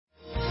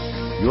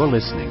You're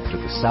listening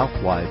to the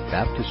Southwide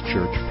Baptist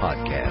Church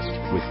podcast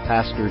with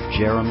Pastor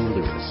Jeremy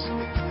Lewis.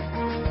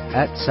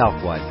 At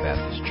Southwide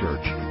Baptist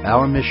Church,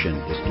 our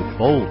mission is to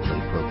boldly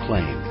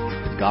proclaim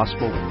the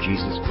gospel of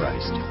Jesus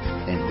Christ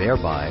and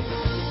thereby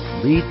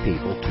lead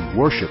people to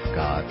worship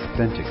God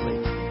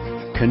authentically,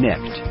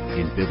 connect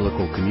in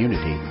biblical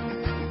community,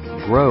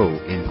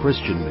 grow in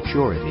Christian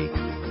maturity,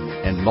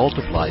 and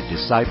multiply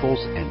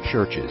disciples and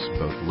churches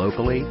both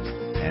locally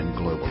and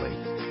globally.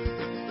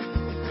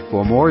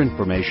 For more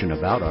information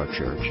about our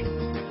church,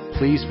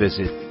 please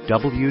visit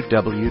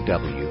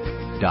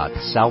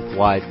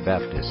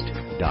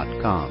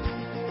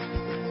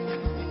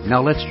www.southwidebaptist.com.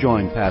 Now let's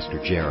join Pastor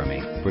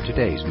Jeremy for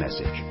today's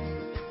message.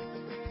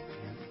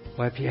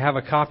 Well, if you have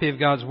a copy of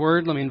God's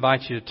Word, let me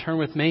invite you to turn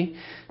with me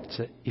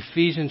to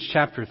Ephesians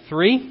chapter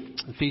 3.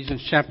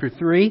 Ephesians chapter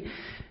 3.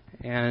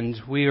 And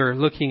we are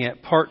looking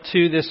at part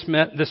 2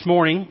 this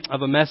morning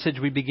of a message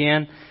we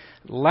began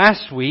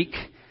last week,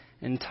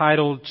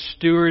 entitled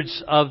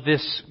Stewards of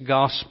This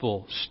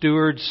Gospel.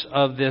 Stewards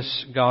of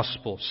This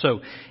Gospel.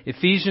 So,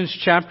 Ephesians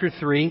chapter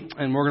 3,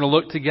 and we're going to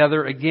look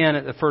together again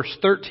at the first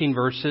 13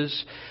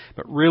 verses,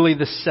 but really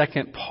the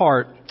second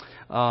part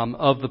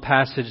of the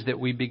passage that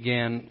we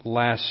began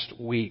last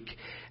week.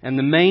 And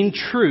the main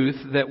truth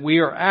that we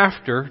are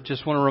after,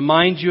 just want to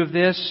remind you of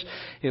this,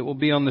 it will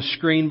be on the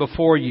screen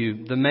before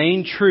you. The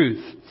main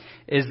truth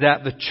is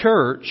that the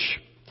church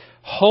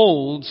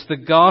holds the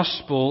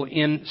gospel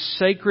in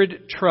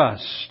sacred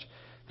trust.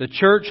 The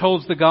church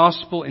holds the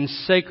gospel in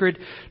sacred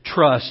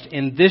trust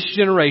in this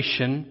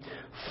generation,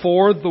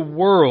 for the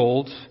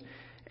world,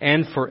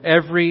 and for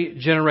every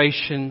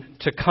generation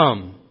to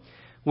come.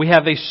 We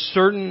have a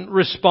certain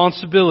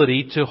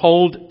responsibility to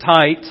hold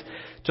tight,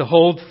 to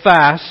hold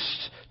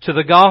fast to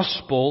the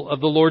gospel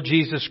of the Lord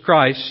Jesus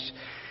Christ,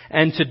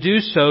 and to do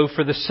so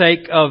for the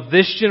sake of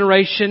this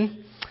generation,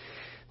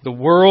 the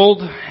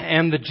world,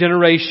 and the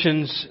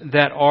generations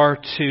that are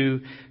to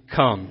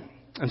come.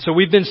 And so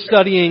we've been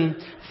studying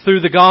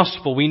through the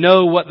gospel. We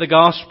know what the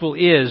gospel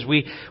is.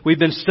 We've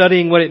been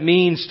studying what it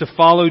means to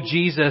follow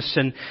Jesus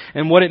and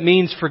what it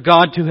means for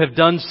God to have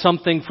done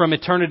something from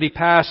eternity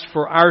past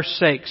for our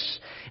sakes,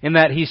 in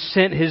that He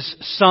sent His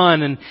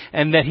Son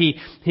and that He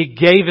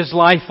gave His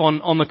life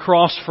on the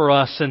cross for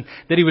us, and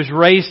that He was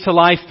raised to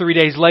life 3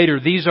 days later.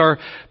 These are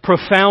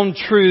profound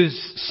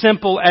truths,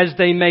 simple as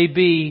they may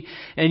be,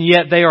 and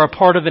yet they are a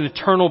part of an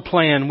eternal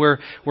plan where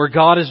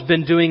God has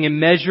been doing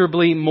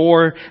immeasurably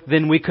more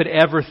than we could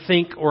ever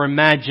think or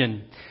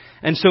imagine.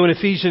 And so in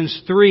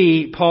Ephesians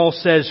 3, Paul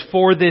says,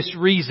 for this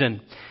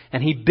reason,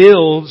 and he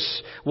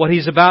builds what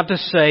he's about to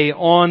say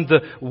on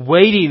the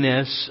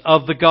weightiness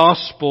of the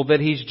gospel that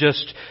he's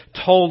just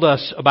told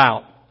us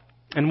about.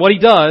 And what he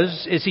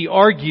does is he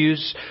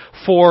argues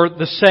for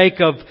the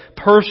sake of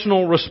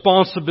personal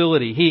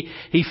responsibility.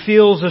 He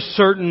feels a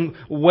certain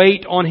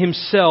weight on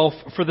himself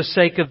for the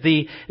sake of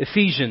the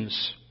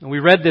Ephesians. And we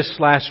read this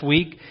last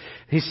week.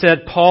 He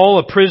said, Paul,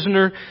 a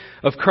prisoner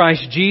of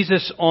Christ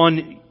Jesus,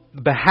 on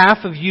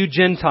behalf of you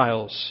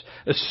Gentiles,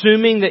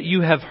 assuming that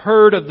you have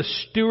heard of the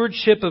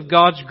stewardship of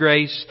God's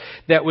grace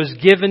that was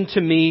given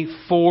to me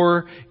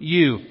for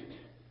you.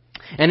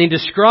 And he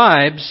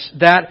describes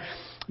that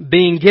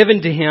being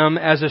given to him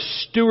as a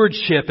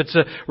stewardship. It's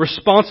a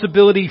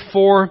responsibility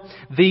for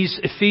these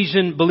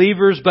Ephesian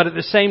believers, but at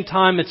the same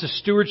time it's a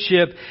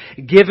stewardship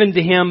given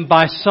to him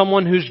by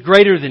someone who's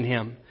greater than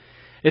him.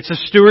 It's a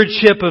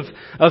stewardship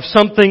of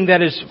something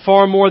that is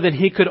far more than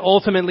he could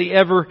ultimately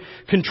ever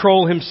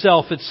control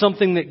himself. It's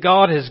something that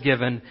God has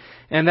given,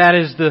 and that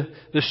is the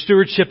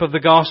stewardship of the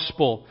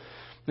gospel.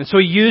 And so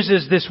he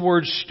uses this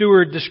word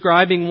steward,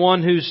 describing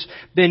one who's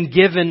been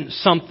given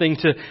something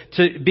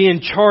to be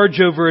in charge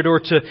over it or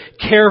to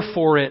care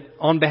for it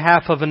on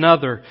behalf of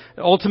another.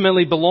 It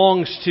ultimately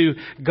belongs to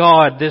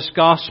God, this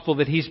gospel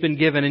that he's been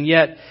given, and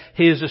yet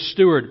he is a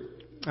steward.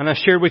 And I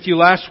shared with you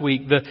last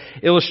week the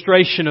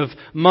illustration of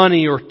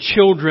money or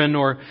children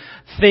or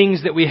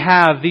things that we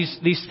have.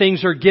 These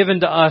things are given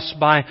to us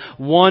by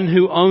one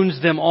who owns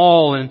them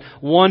all and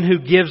one who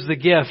gives the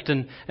gift.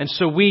 And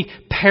so we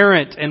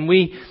parent and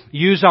we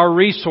use our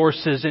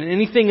resources and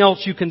anything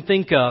else you can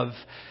think of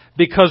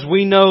because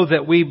we know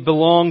that we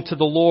belong to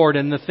the Lord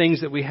and the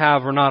things that we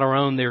have are not our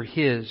own, they're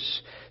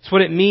His. It's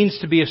what it means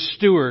to be a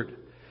steward.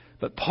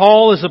 But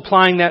Paul is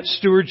applying that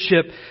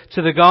stewardship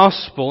to the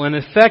gospel, and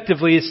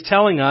effectively is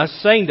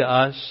saying to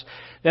us,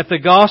 that the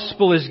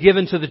gospel is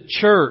given to the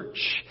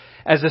church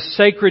as a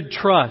sacred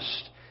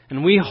trust.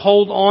 And we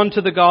hold on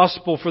to the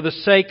gospel for the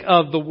sake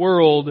of the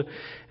world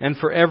and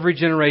for every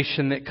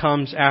generation that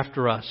comes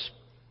after us.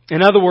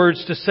 In other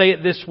words, to say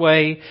it this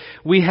way,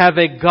 we have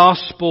a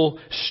gospel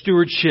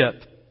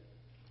stewardship.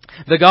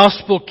 The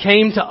gospel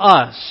came to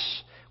us.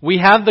 We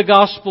have the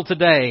gospel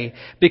today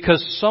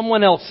because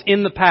someone else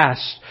in the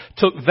past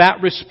took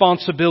that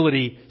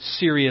responsibility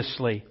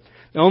seriously.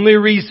 The only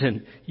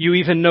reason you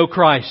even know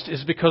Christ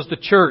is because the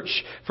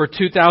church for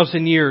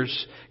 2,000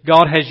 years,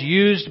 God has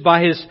used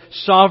by His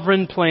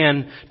sovereign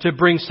plan to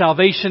bring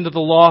salvation to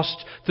the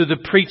lost through the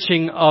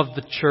preaching of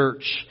the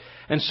church.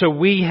 And so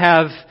we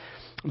have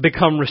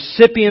become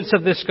recipients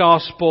of this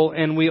gospel,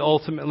 and we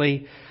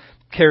ultimately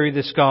carry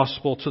this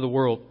gospel to the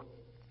world.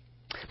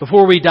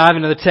 Before we dive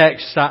into the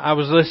text, I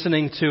was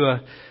listening to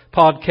a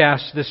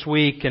podcast this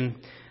week, and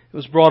it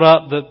was brought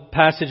up, the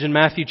passage in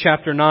Matthew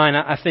chapter 9.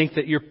 I think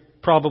that you're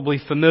probably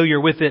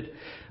familiar with it,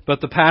 but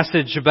the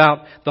passage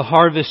about the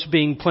harvest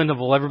being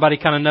plentiful. Everybody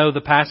kind of know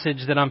the passage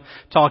that I'm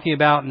talking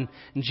about, and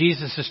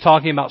Jesus is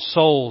talking about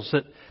souls,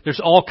 that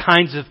there's all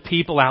kinds of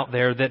people out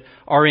there that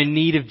are in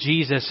need of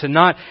Jesus, and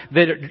not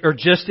that are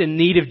just in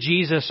need of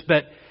Jesus,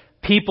 but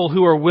people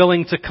who are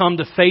willing to come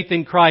to faith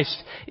in Christ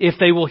if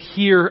they will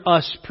hear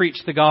us preach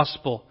the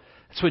gospel.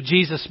 That's what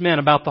Jesus meant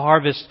about the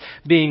harvest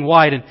being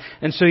wide.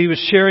 And so he was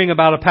sharing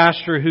about a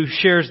pastor who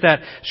shares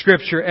that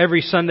scripture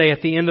every Sunday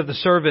at the end of the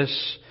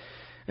service.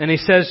 And he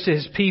says to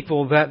his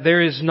people that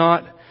there is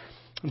not,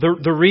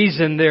 the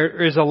reason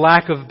there is a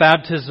lack of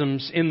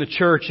baptisms in the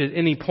church at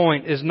any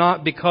point is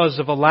not because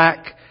of a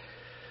lack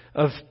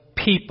of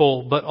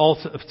people but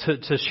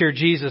to share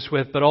Jesus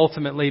with, but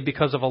ultimately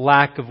because of a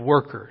lack of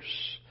workers.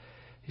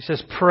 He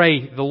says,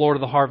 pray the Lord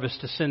of the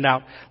harvest to send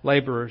out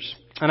laborers.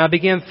 And I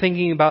began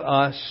thinking about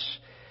us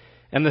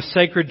and the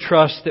sacred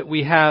trust that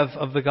we have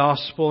of the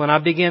gospel. And I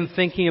began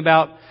thinking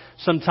about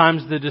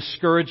sometimes the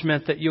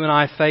discouragement that you and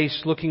I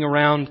face looking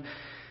around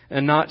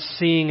and not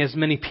seeing as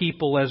many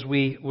people as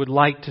we would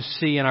like to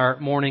see in our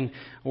morning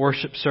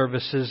worship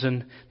services,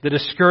 and the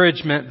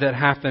discouragement that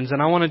happens.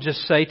 And I want to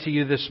just say to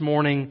you this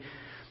morning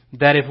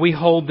that if we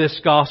hold this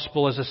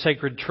gospel as a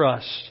sacred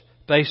trust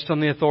based on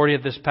the authority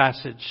of this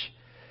passage,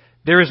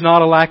 there is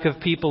not a lack of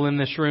people in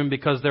this room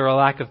because there are a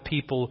lack of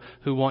people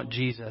who want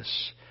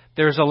Jesus.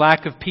 There's a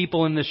lack of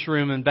people in this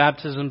room and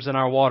baptisms in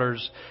our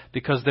waters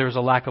because there's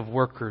a lack of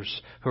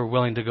workers who are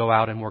willing to go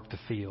out and work the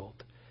field.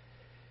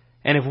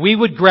 And if we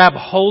would grab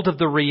hold of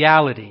the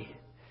reality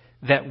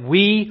that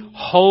we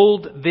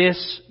hold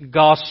this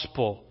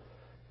gospel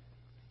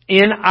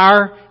in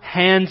our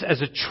hands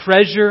as a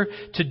treasure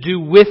to do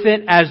with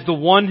it as the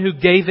one who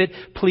gave it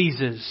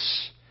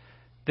pleases,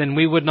 then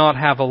we would not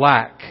have a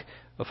lack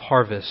of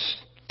harvest.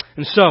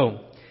 And so,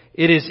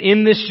 it is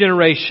in this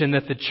generation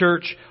that the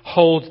church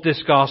holds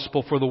this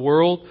gospel for the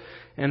world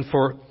and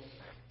for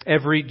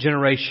every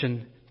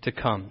generation to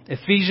come.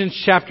 Ephesians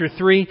chapter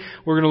 3,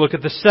 we're going to look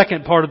at the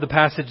second part of the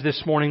passage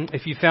this morning.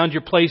 If you found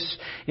your place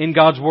in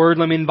God's Word,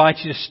 let me invite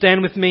you to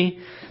stand with me,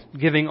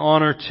 giving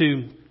honor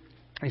to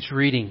its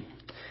reading.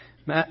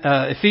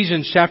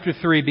 Ephesians chapter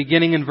 3,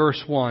 beginning in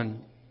verse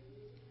 1.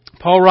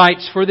 Paul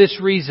writes, "For this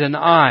reason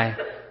I,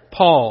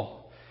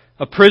 Paul,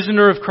 a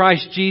prisoner of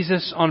Christ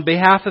Jesus, on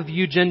behalf of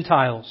you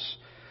Gentiles,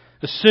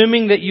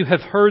 assuming that you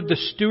have heard the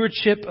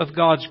stewardship of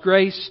God's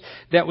grace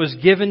that was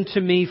given to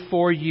me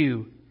for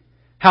you,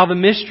 how the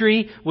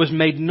mystery was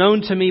made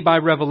known to me by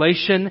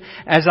revelation,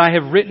 as I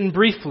have written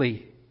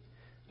briefly.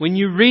 When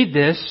you read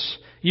this,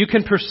 you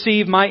can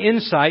perceive my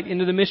insight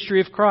into the mystery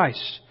of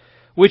Christ,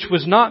 which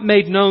was not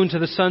made known to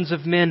the sons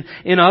of men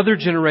in other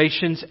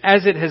generations,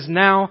 as it has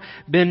now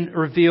been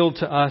revealed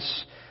to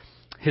us,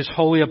 His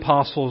holy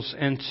apostles,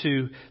 and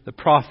to the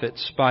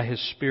prophets by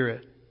His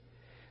Spirit.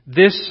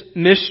 This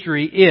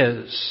mystery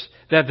is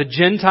that the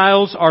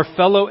Gentiles are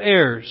fellow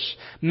heirs,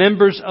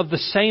 members of the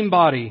same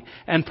body,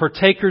 and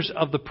partakers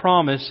of the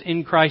promise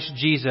in Christ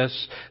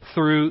Jesus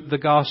through the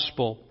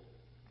gospel.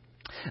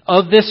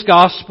 Of this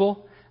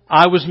gospel,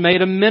 I was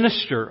made a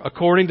minister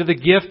according to the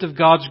gift of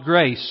God's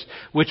grace,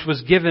 which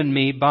was given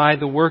me by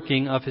the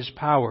working of His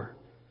power.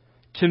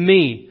 To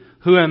me,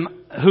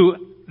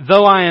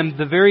 though I am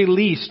the very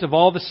least of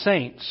all the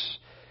saints,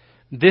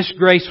 this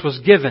grace was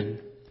given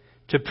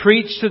to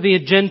preach to the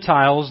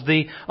Gentiles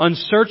the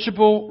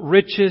unsearchable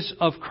riches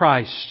of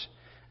Christ,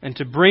 and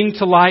to bring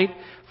to light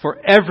for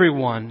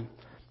everyone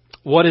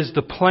what is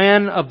the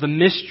plan of the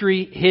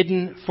mystery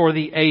hidden for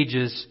the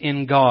ages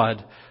in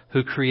God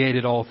who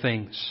created all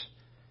things,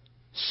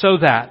 so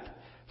that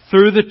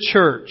through the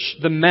church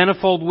the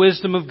manifold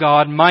wisdom of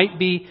God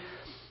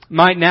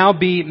might now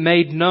be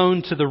made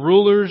known to the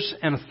rulers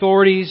and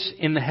authorities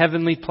in the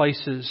heavenly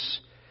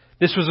places.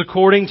 This was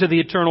according to the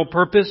eternal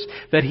purpose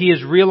that He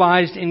is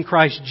realized in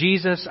Christ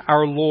Jesus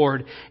our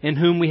Lord, in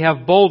whom we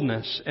have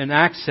boldness and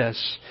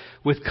access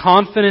with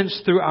confidence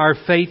through our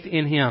faith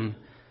in Him.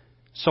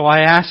 So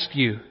I ask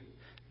you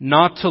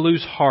not to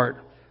lose heart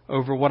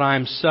over what I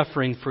am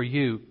suffering for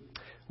you,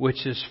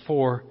 which is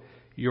for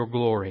your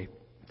glory."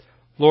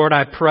 Lord,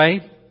 I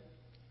pray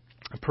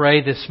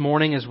this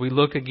morning as we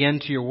look again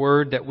to your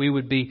word that we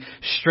would be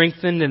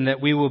strengthened and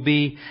that we will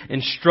be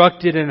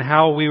instructed in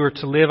how we were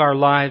to live our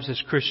lives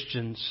as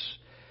Christians.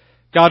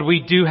 God,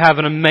 we do have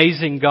an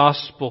amazing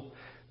gospel.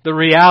 The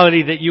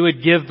reality that you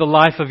would give the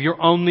life of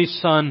your only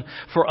Son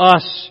for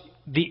us,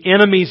 the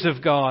enemies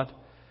of God,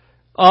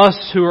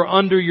 us who are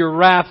under your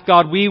wrath.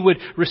 God, we would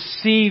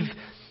receive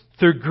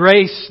through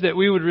grace, that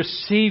we would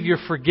receive your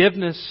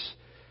forgiveness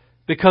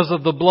because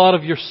of the blood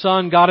of your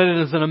Son. God, it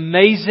is an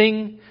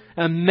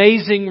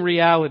amazing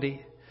reality.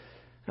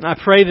 And I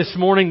pray this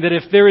morning that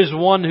if there is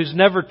one who's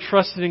never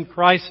trusted in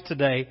Christ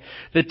today,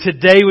 that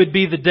today would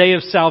be the day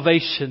of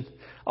salvation.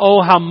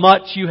 Oh, how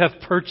much You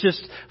have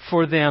purchased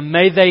for them.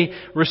 May they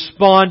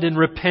respond in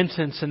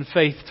repentance and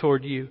faith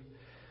toward You.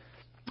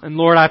 And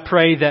Lord, I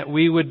pray that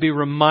we would be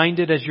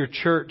reminded as Your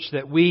church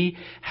that we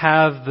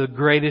have the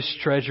greatest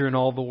treasure in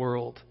all the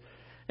world.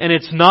 And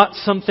it's not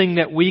something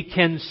that we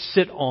can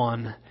sit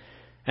on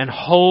and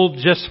hold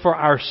just for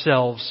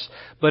ourselves,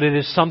 but it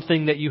is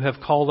something that You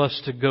have called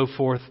us to go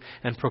forth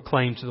and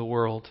proclaim to the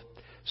world.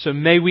 So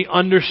may we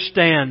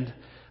understand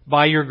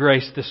by Your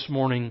grace this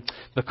morning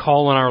the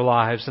call on our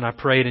lives. And I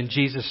pray it in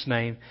Jesus'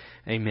 name.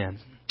 Amen.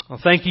 Well,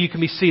 thank you. You can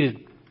be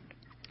seated.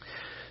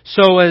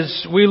 So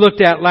as we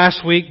looked at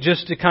last week,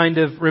 just to kind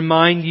of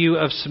remind you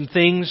of some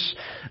things,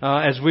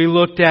 as we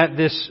looked at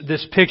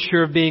this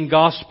picture of being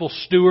gospel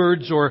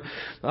stewards, or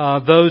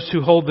those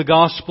who hold the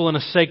gospel in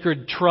a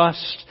sacred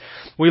trust,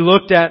 we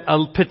looked at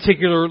a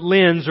particular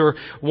lens, or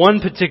one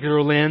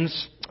particular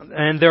lens,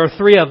 and there are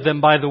three of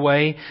them, by the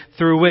way,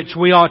 through which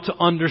we ought to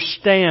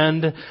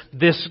understand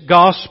this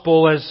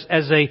gospel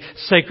as a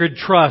sacred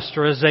trust,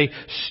 or as a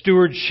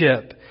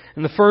stewardship.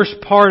 In the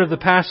first part of the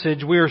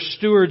passage, we are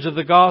stewards of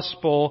the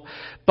gospel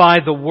by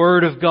the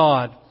Word of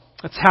God.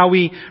 That's how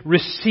we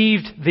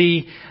received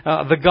the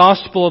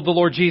gospel of the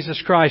Lord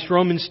Jesus Christ.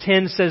 Romans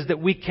 10 says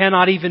that we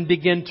cannot even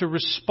begin to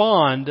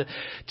respond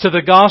to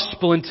the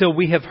gospel until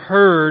we have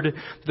heard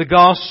the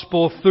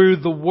gospel through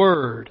the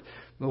Word.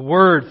 The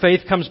Word,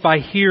 faith comes by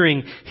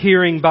hearing,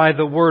 hearing by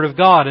the Word of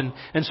God.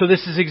 And so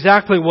this is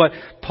exactly what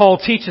Paul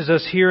teaches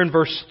us here in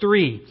verse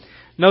 3.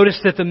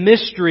 Notice that the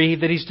mystery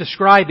that he's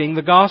describing,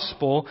 the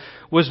gospel,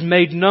 was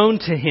made known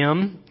to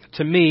him,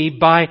 to me,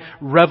 by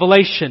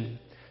revelation.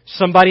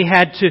 Somebody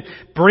had to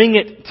bring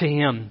it to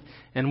him.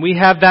 And we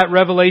have that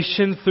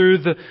revelation through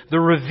the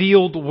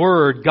revealed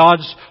Word,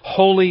 God's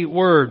holy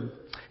Word.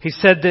 He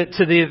said that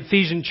to the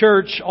Ephesian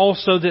church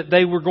also that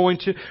they were going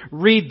to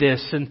read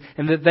this and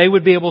that they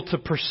would be able to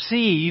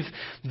perceive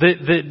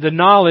the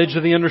knowledge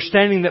or the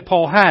understanding that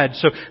Paul had.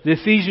 So the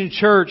Ephesian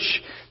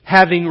church,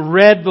 having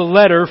read the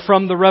letter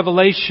from the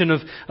revelation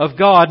of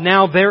God,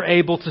 now they're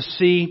able to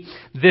see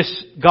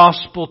this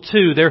gospel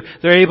too.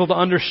 They're able to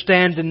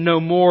understand and know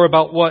more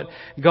about what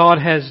God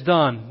has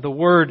done. The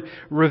Word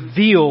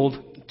revealed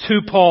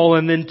to Paul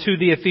and then to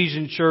the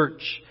Ephesian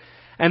church.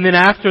 And then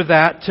after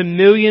that, to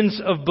millions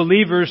of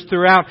believers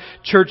throughout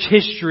church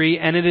history,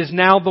 and it is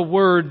now the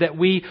Word that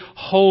we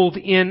hold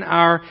in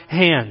our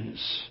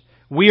hands.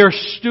 We are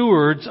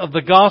stewards of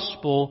the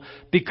gospel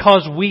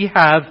because we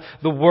have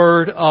the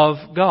Word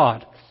of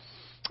God.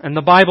 And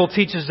the Bible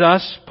teaches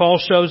us, Paul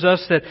shows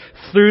us, that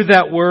through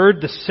that Word,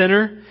 the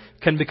sinner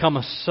can become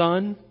a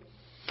son.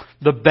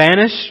 The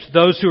banished,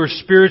 those who are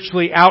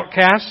spiritually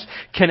outcasts,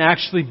 can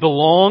actually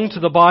belong to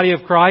the body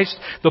of Christ.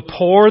 The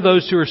poor,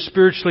 those who are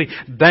spiritually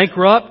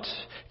bankrupt,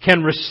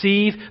 can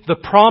receive the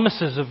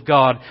promises of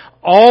God.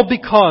 All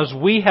because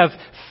we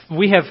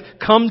have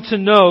come to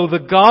know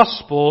the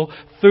gospel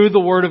through the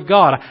Word of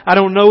God. I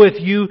don't know if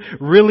you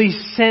really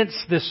sense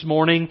this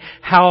morning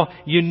how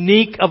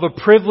unique of a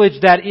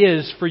privilege that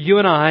is for you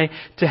and I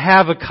to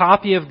have a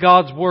copy of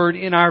God's Word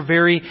in our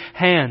very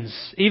hands.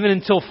 Even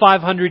until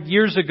 500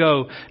 years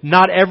ago,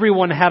 not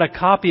everyone had a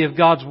copy of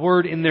God's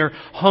Word in their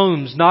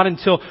homes. Not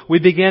until we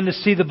began to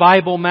see the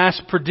Bible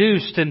mass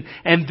produced, and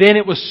then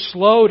it was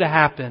slow to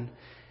happen.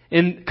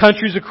 In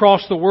countries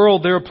across the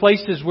world, there are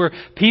places where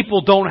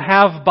people don't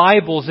have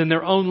Bibles in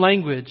their own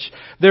language.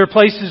 There are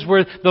places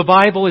where the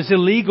Bible is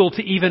illegal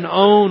to even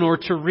own or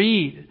to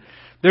read.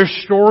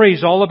 There's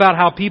stories all about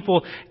how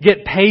people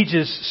get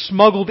pages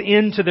smuggled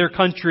into their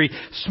country,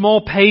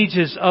 small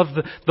pages of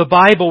the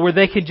Bible where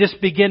they can just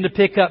begin to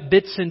pick up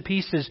bits and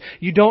pieces.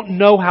 You don't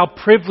know how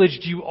privileged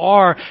you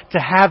are to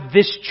have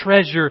this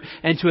treasure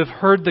and to have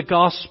heard the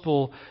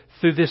gospel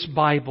through this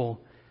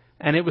Bible.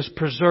 And it was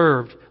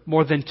preserved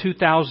more than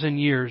 2,000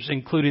 years,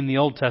 including the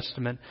Old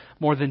Testament,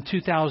 more than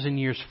 2,000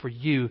 years for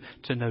you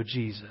to know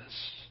Jesus.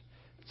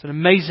 It's an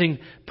amazing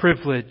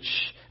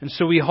privilege. And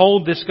so we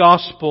hold this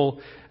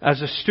gospel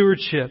as a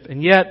stewardship.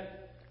 And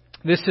yet,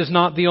 this is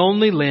not the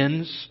only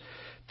lens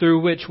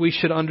through which we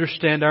should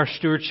understand our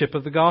stewardship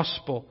of the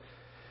gospel.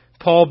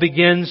 Paul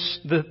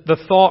begins the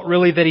thought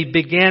really that he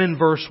began in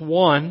verse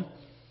 1.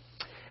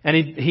 And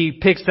he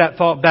picks that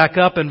thought back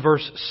up in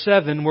verse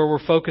 7, where we're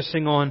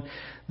focusing on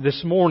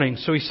this morning.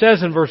 So he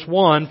says in verse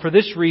 1, "For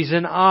this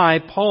reason I,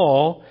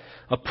 Paul,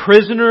 a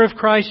prisoner of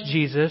Christ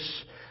Jesus,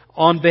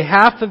 on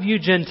behalf of you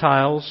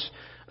Gentiles,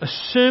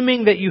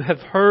 assuming that you have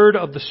heard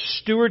of the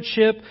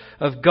stewardship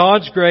of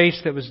God's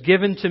grace that was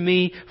given to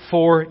me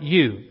for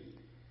you."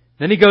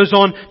 Then he goes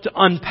on to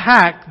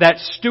unpack that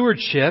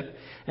stewardship,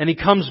 and he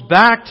comes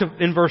back to,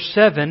 in verse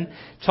 7,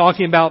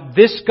 talking about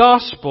this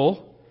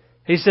gospel.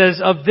 He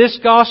says, "Of this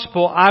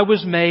gospel I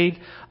was made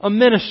a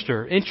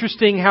minister."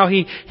 Interesting how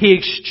he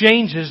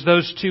exchanges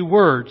those two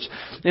words.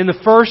 In the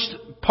first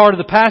part of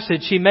the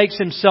passage, he makes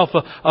himself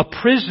a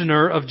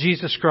prisoner of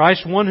Jesus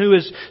Christ, one who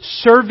is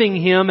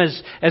serving Him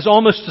as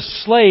almost a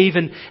slave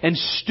and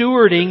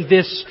stewarding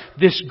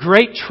this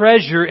great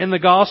treasure in the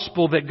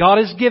gospel that God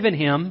has given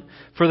him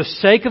for the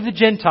sake of the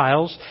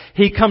Gentiles.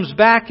 He comes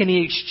back and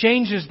he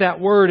exchanges that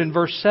word in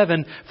verse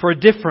 7 for a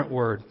different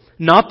word.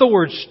 Not the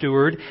word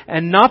steward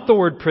and not the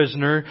word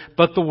prisoner,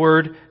 but the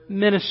word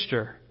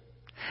minister.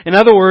 In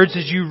other words,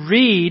 as you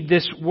read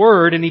this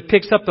word and he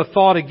picks up the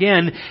thought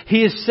again,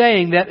 he is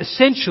saying that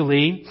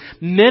essentially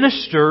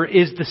minister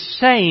is the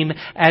same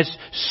as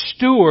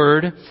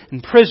steward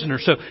and prisoner.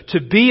 So to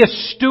be a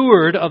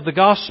steward of the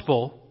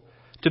gospel,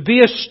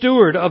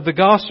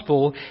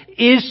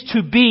 is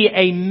to be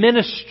a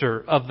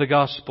minister of the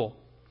gospel.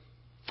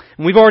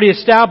 And we've already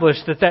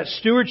established that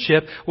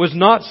stewardship was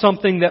not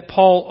something that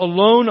Paul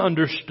alone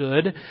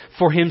understood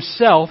for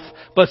himself,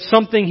 but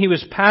something he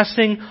was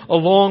passing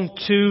along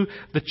to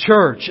the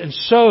church. And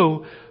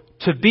so,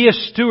 to be a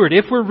steward,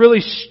 if we're really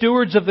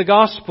stewards of the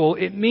gospel,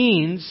 it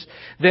means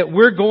that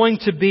we're going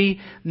to be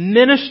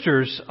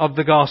ministers of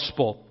the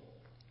gospel.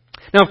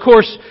 Now, of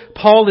course,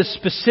 Paul is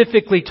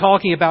specifically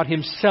talking about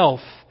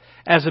himself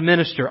as a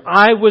minister.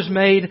 I was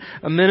made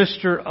a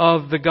minister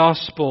of the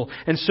gospel.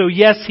 And so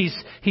yes,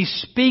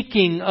 he's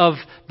speaking of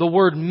the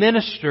word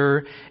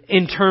minister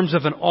in terms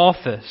of an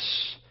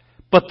office.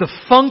 But the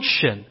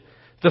function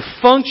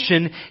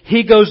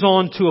he goes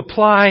on to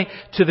apply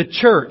to the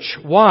church.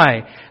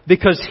 Why?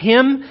 Because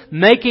him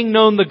making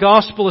known the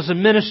gospel as a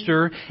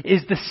minister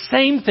is the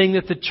same thing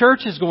that the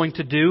church is going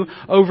to do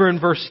over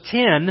in verse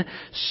 10,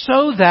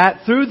 so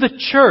that through the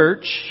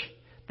church,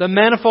 the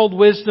manifold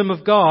wisdom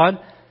of God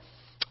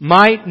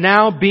might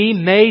now be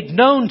made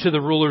known to the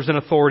rulers and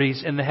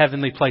authorities in the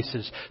heavenly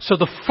places. So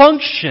the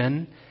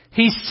function,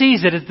 he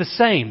sees it as the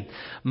same.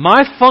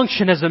 My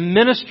function as a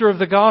minister of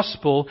the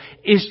gospel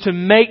is to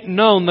make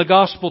known the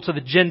gospel to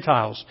the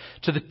Gentiles,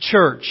 to the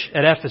church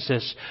at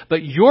Ephesus.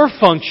 But your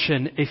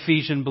function,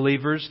 Ephesian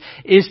believers,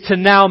 is to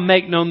now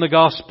make known the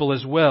gospel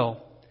as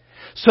well.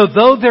 So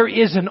though there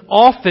is an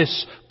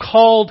office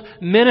called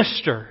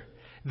minister,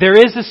 there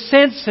is a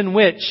sense in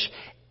which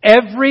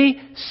every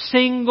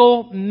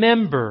single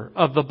member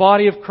of the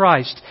body of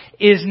Christ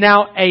is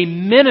now a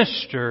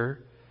minister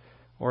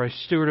or a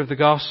steward of the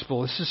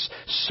gospel. This is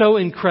so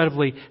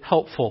incredibly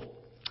helpful.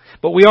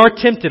 But we are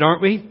tempted,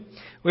 aren't we?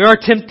 We are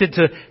tempted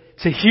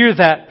to hear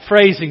that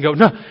phrase and go,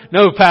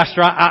 no,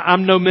 Pastor,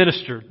 I'm no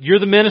minister. You're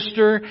the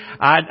minister.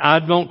 I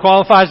don't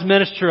qualify as a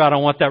minister. I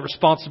don't want that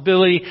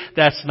responsibility.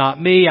 That's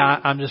not me.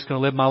 I'm just going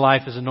to live my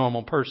life as a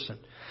normal person.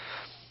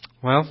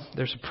 Well,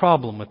 there's a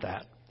problem with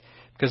that.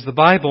 Because the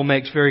Bible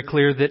makes very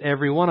clear that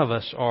every one of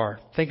us are.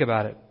 Think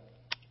about it.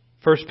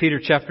 1 Peter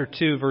chapter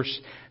 2, verse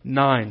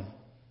 9.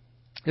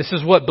 This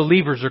is what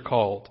believers are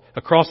called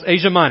across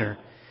Asia Minor.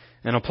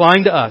 And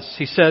applying to us,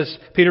 he says,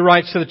 Peter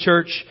writes to the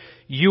church,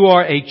 you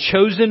are a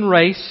chosen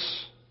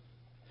race,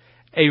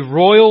 a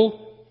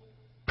royal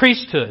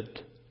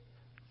priesthood,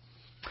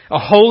 a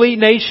holy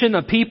nation,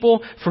 a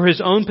people for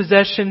His own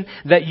possession,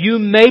 that you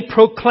may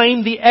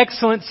proclaim the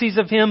excellencies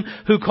of Him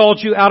who called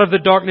you out of the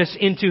darkness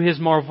into His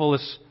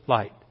marvelous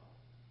light.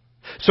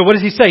 So what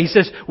does he say? He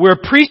says, we're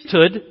a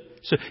priesthood.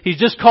 So He's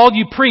just called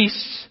you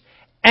priests.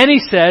 And He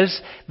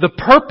says, the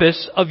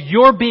purpose of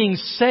your being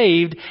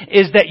saved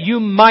is that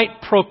you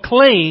might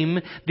proclaim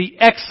the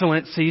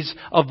excellencies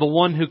of the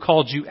one who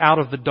called you out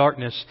of the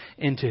darkness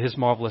into His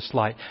marvelous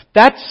light.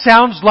 That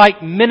sounds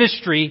like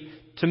ministry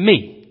to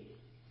me.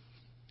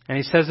 And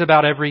he says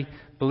about every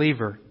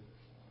believer.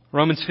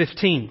 Romans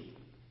 15.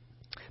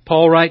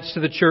 Paul writes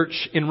to the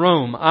church in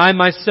Rome, I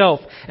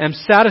myself am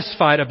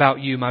satisfied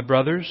about you, my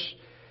brothers,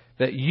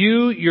 that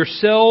you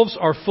yourselves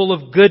are full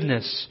of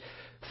goodness,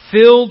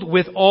 filled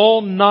with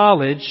all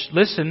knowledge,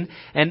 listen,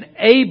 and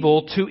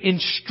able to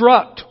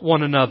instruct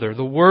one another.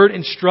 The word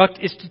instruct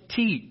is to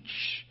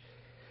teach.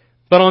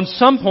 But on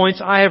some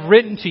points I have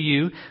written to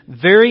you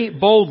very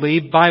boldly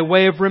by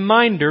way of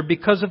reminder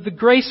because of the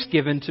grace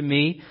given to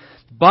me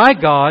by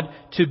God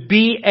to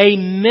be a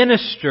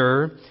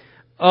minister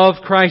of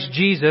Christ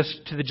Jesus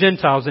to the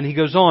Gentiles. And he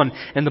goes on.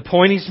 And the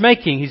point he's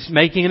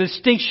making a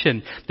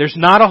distinction. There's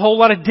not a whole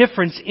lot of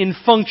difference in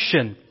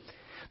function.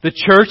 The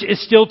church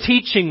is still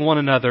teaching one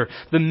another.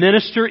 The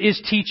minister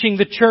is teaching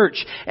the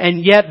church.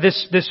 And yet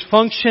this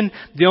function,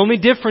 the only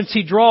difference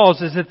he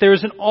draws is that there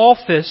is an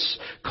office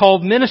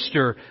called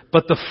minister.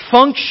 But the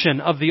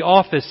function of the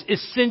office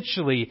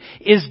essentially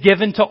is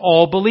given to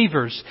all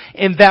believers.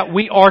 In that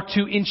we are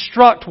to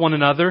instruct one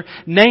another,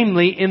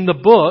 namely in the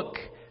book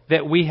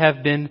that we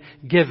have been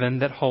given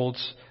that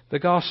holds the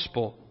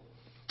gospel.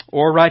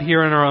 Or right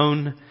here in our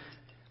own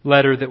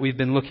letter that we've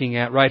been looking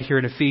at, right here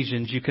in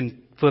Ephesians, you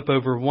can flip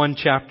over one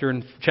chapter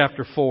in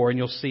chapter 4 and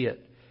you'll see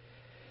it.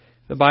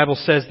 The Bible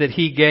says that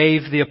He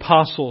gave the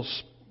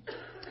apostles,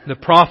 the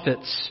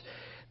prophets,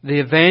 the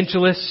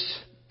evangelists,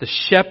 the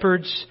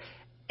shepherds,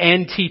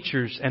 and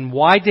teachers. And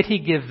why did He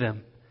give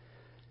them?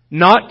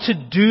 Not to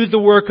do the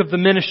work of the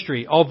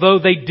ministry, although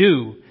they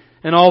do,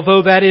 and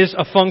although that is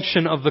a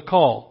function of the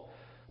call.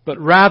 but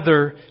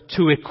rather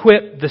to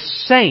equip the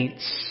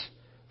saints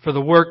for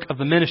the work of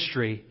the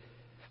ministry,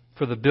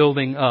 for the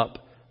building up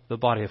the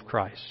body of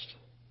Christ.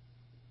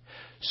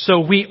 So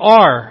we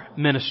are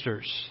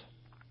ministers.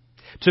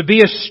 To be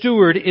a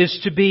steward is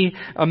to be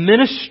a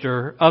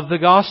minister of the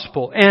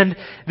gospel. And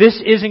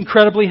this is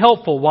incredibly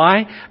helpful.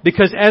 Why?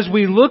 Because as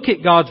we look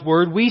at God's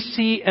Word, we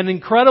see an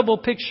incredible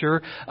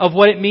picture of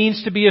what it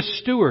means to be a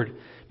steward.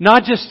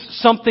 Not just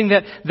something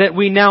that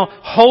we now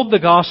hold the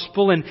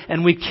gospel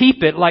and we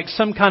keep it like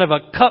some kind of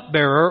a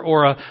cupbearer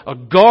or a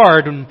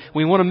guard, and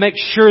we want to make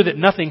sure that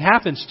nothing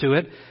happens to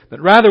it, but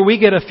rather we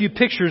get a few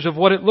pictures of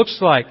what it looks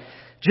like.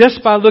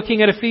 Just by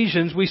looking at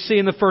Ephesians, we see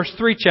in the first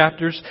 3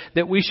 chapters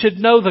that we should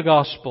know the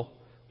gospel.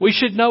 We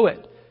should know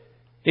it.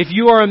 If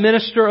you are a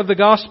minister of the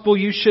gospel,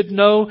 you should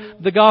know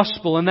the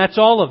gospel, and that's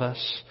all of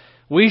us.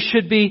 We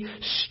should be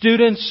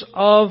students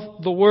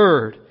of the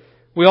Word.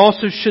 We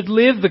also should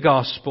live the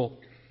gospel.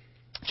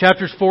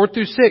 Chapters 4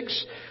 through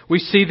 6, we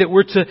see that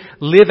we're to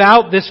live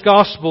out this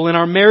gospel in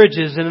our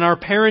marriages and in our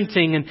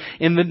parenting and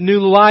in the new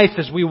life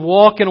as we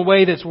walk in a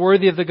way that's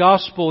worthy of the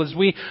gospel, as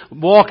we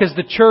walk as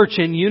the church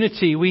in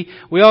unity. We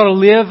ought to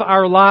live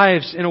our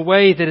lives in a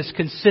way that is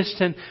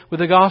consistent with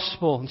the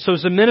gospel. And so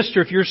as a minister,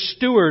 if you're a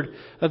steward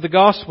of the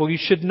gospel, you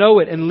should know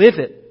it and live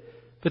it.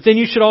 But then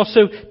you should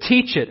also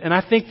teach it. And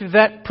I think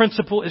that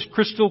principle is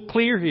crystal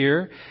clear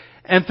here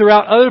and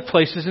throughout other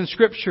places in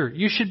Scripture.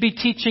 You should be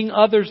teaching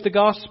others the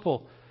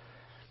gospel.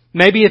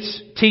 Maybe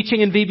it's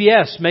teaching in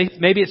VBS.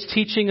 Maybe it's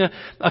teaching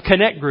a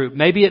connect group.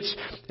 Maybe it's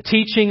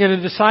teaching in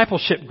a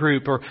discipleship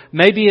group. Or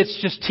maybe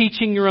it's just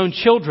teaching your own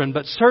children.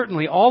 But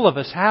certainly all of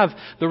us have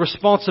the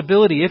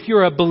responsibility, if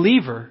you're a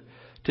believer,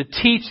 to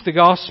teach the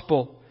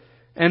gospel.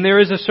 And there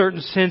is a certain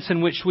sense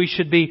in which we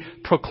should be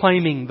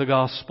proclaiming the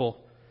gospel.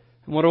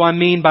 And what do I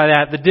mean by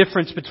that? The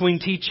difference between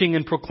teaching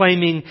and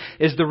proclaiming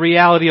is the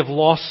reality of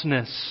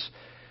lostness.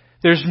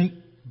 There's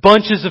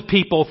bunches of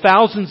people,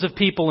 thousands of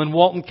people in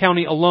Walton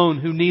County alone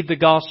who need the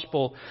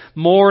gospel.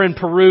 More in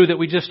Peru that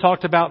we just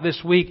talked about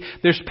this week.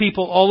 There's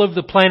people all over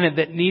the planet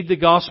that need the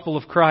gospel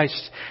of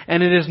Christ.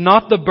 And it is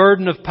not the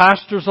burden of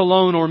pastors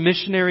alone or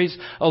missionaries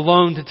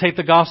alone to take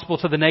the gospel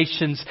to the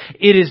nations.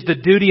 It is the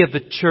duty of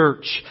the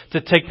church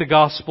to take the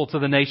gospel to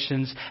the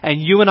nations. And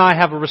you and I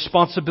have a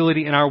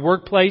responsibility in our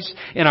workplace,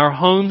 in our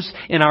homes,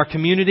 in our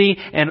community,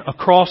 and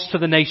across to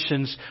the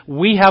nations.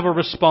 We have a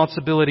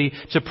responsibility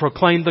to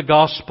proclaim the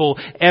gospel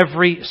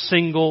every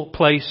single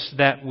place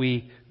that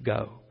we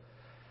go.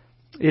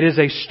 It is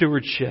a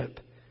stewardship.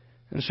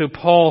 And so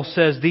Paul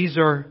says these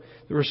are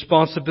the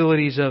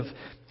responsibilities of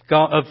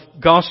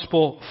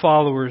gospel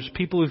followers,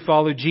 people who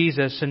follow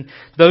Jesus, and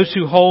those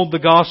who hold the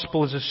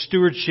gospel as a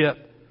stewardship.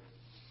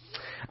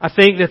 I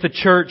think that the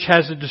church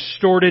has a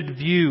distorted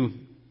view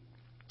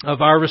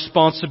of our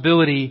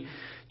responsibility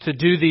to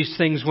do these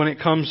things when it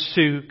comes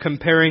to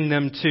comparing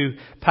them to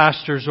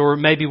pastors, or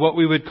maybe what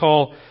we would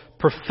call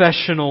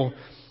professional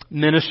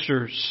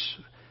ministers.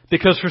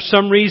 Because for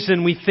some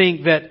reason we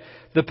think that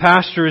the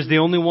pastor is the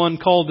only one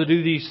called to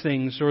do these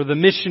things, or the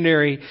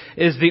missionary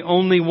is the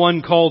only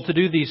one called to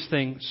do these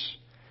things.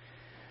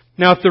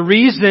 Now, if the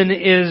reason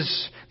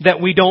is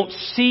that we don't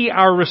see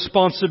our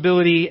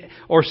responsibility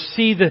or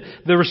see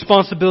the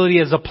responsibility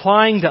as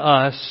applying to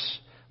us,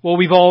 well,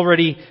 we've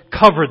already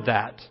covered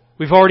that.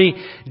 We've already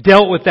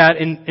dealt with that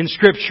in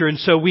Scripture, and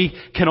so we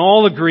can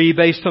all agree,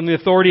 based on the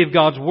authority of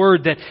God's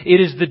Word, that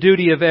it is the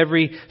duty of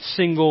every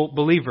single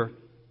believer.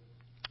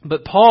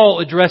 But Paul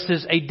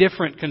addresses a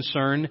different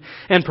concern,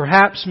 and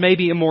perhaps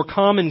maybe a more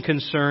common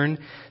concern.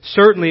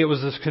 Certainly it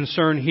was a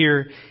concern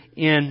here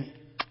in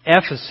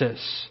Ephesus.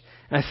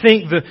 I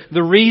think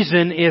the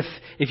reason,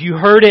 if you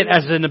heard it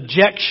as an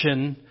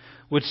objection,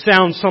 would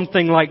sound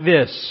something like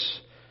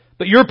this.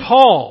 But you're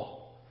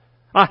Paul.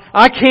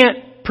 I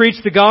can't preach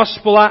the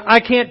gospel. I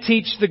can't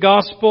teach the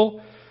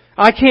gospel.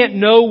 I can't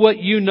know what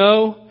you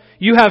know.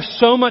 You have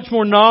so much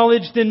more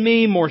knowledge than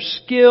me, more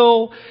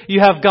skill.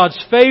 You have God's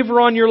favor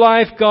on your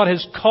life. God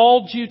has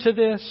called you to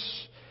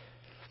this.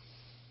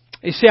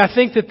 You see, I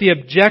think that the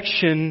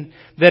objection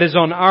that is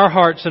on our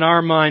hearts and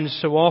our minds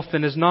so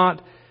often is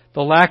not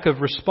the lack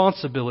of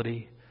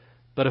responsibility,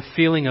 but a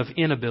feeling of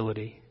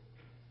inability.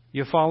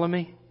 You follow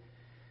me?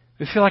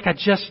 We feel like I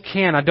just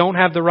can't. I don't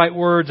have the right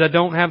words. I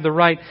don't have the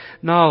right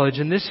knowledge.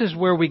 And this is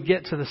where we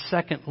get to the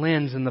second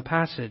lens in the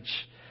passage.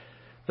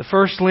 The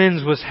first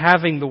lens was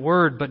having the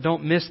Word, but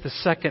don't miss the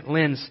second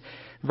lens.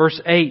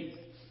 Verse 8,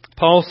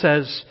 Paul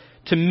says,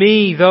 "To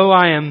me, though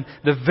I am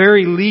the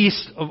very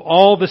least of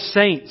all the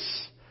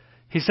saints."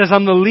 He says,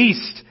 I'm the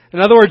least. In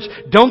other words,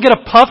 don't get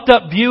a puffed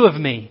up view of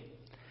me.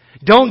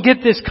 Don't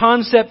get this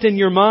concept in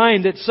your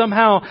mind that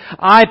somehow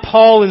I,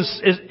 Paul,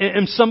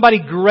 am somebody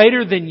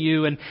greater than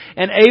you and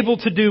able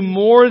to do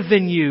more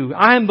than you.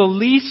 I am the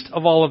least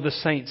of all of the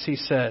saints, he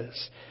says.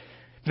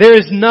 There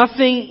is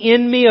nothing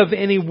in me of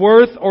any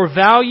worth or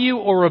value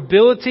or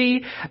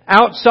ability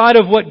outside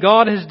of what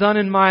God has done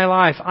in my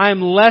life. I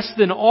am less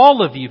than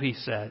all of you, he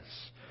says.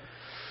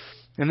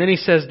 And then he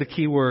says the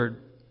key word,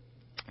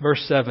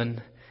 verse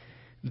 7.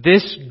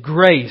 This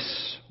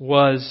grace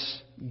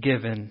was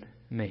given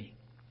me.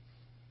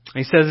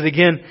 He says it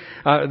again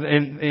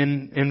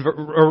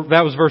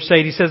that was verse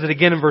 8. He says it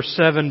again in verse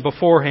 7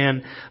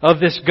 beforehand. Of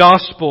this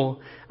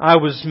gospel I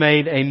was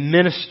made a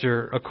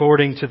minister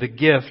according to the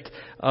gift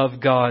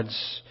of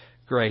God's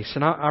grace.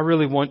 And I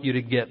really want you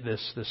to get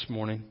this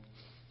morning.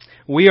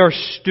 We are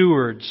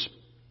stewards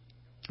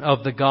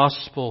of the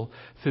gospel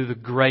through the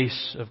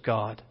grace of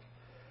God.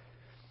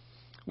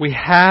 We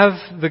have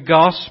the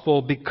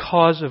gospel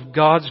because of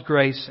God's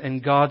grace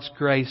and God's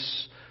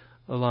grace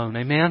alone.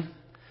 Amen?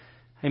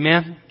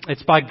 Amen?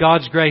 It's by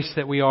God's grace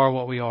that we are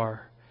what we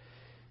are.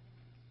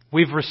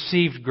 We've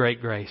received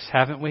great grace,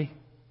 haven't we?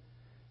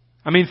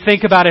 I mean,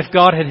 think about if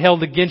God had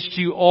held against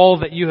you all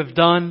that you have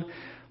done,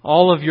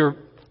 all of your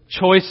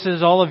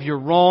choices, all of your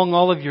wrong,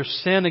 all of your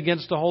sin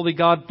against a holy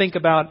God. Think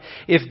about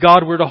if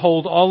God were to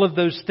hold all of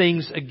those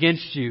things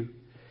against you.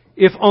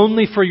 If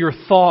only for your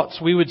thoughts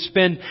we would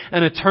spend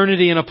an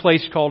eternity in a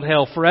place called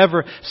hell,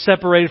 forever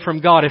separated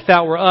from God, if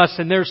that were us.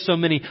 And there's so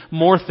many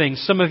more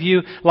things. Some of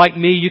you, like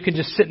me, you can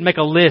just sit and make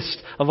a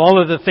list of all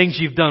of the things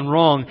you've done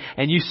wrong.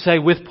 And you say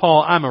with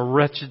Paul, I'm a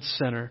wretched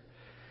sinner.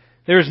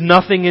 There's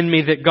nothing in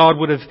me that God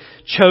would have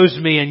chose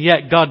me, and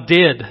yet God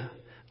did.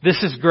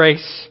 This is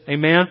grace.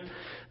 Amen?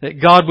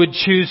 That God would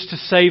choose to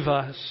save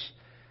us.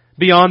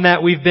 Beyond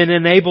that, we've been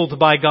enabled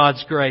by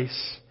God's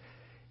grace.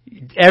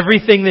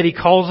 Everything that He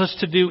calls us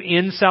to do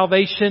in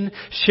salvation,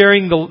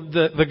 sharing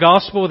the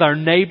gospel with our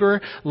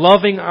neighbor,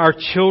 loving our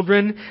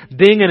children,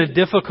 being in a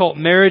difficult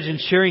marriage and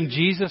sharing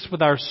Jesus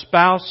with our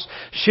spouse,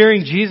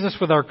 sharing Jesus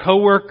with our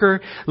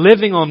coworker,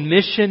 living on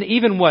mission,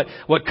 even what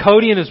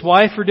Cody and his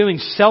wife are doing,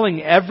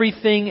 selling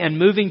everything and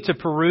moving to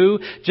Peru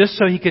just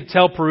so he could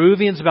tell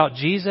Peruvians about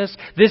Jesus.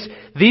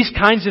 These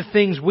kinds of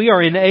things we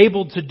are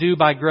enabled to do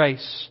by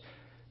grace.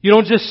 You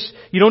don't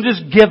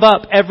just give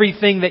up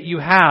everything that you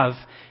have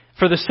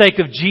for the sake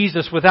of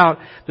Jesus without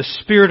the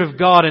Spirit of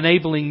God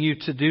enabling you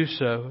to do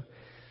so.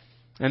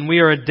 And we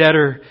are a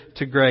debtor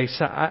to grace.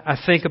 I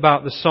think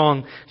about the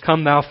song,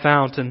 Come Thou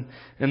Fount,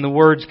 and the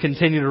words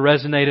continue to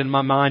resonate in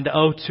my mind.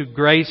 Oh, to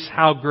grace,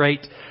 how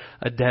great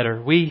a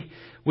debtor. We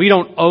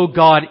don't owe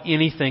God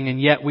anything,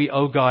 and yet we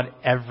owe God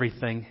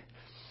everything.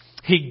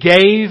 He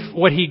gave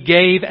what He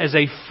gave as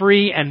a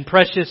free and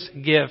precious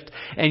gift,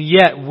 and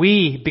yet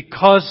we,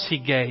 because He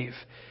gave,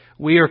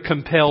 we are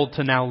compelled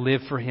to now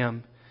live for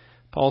Him.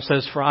 Paul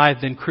says, for I have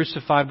been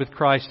crucified with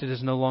Christ. It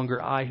is no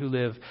longer I who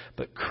live,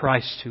 but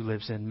Christ who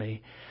lives in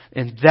me.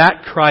 And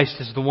that Christ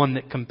is the one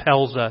that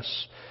compels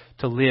us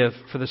to live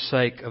for the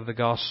sake of the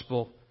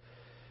gospel.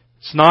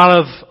 It's not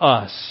of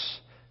us.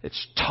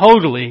 It's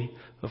totally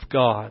of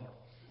God.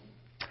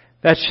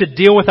 That should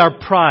deal with our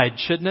pride,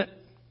 shouldn't it?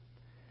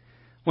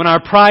 When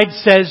our pride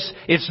says,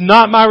 it's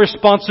not my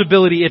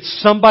responsibility, it's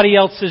somebody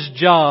else's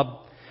job.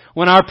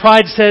 When our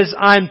pride says,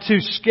 I'm too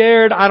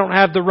scared, I don't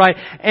have the right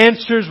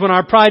answers. When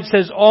our pride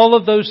says all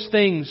of those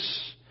things,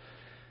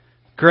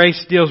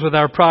 grace deals with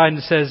our pride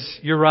and says,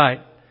 you're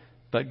right,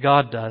 but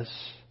God does.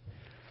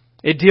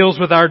 It deals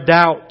with our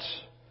doubt.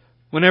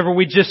 Whenever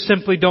we just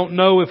simply don't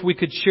know if we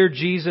could share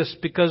Jesus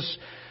because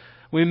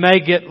we may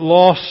get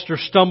lost or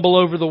stumble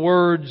over the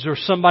words, or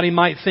somebody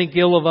might think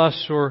ill of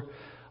us, or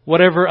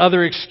whatever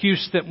other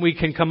excuse that we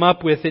can come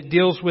up with. It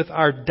deals with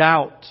our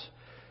doubt.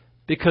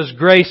 Because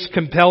grace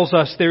compels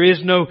us. There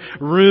is no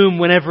room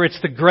whenever it's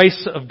the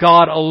grace of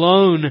God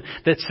alone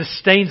that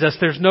sustains us.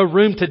 There's no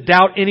room to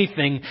doubt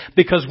anything,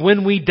 because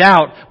when we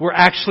doubt, we're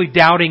actually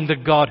doubting the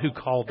God who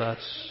called us.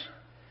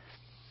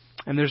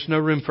 And there's no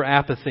room for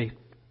apathy,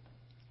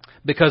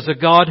 because a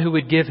God who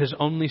would give His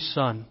only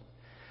Son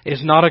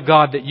is not a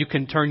God that you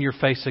can turn your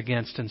face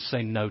against and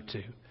say no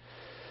to.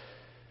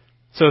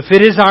 So if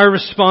it is our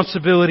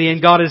responsibility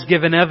and God has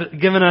given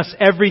us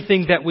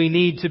everything that we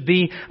need to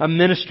be a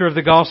minister of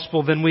the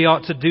gospel, then we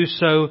ought to do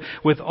so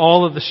with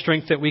all of the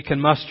strength that we can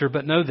muster.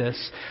 But know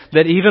this,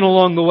 that even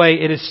along the way,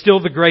 it is still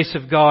the grace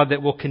of God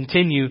that will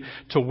continue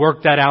to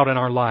work that out in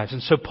our lives.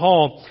 And so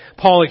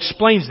Paul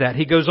explains that.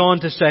 He goes on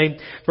to say,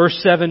 verse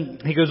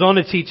 7, he goes on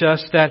to teach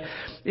us that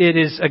it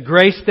is a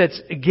grace that's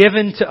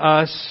given to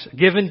us,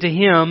 given to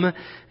Him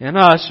and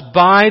us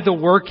by the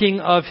working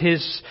of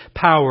His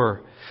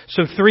power.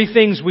 So 3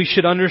 things we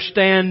should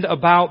understand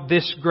about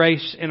this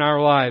grace in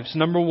our lives.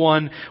 Number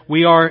 1,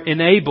 we are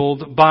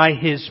enabled by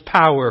His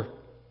power.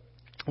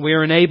 We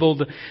are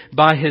enabled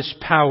by His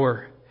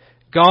power.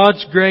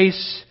 God's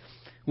grace,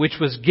 which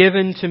was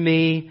given to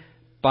me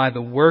by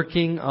the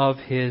working of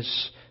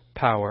His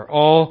power.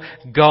 All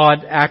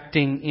God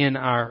acting in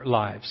our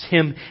lives.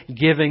 Him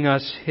giving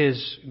us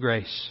His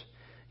grace.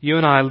 You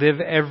and I live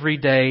every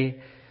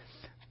day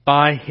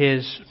by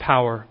His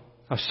power.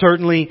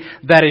 Certainly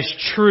that is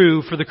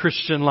true for the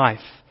Christian life.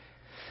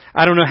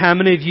 I don't know how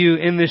many of you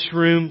in this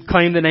room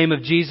claim the name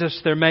of Jesus.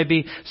 There may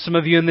be some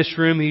of you in this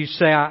room who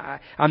say,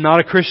 I'm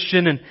not a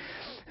Christian,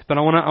 but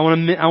I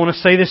want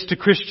to say this to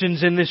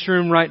Christians in this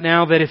room right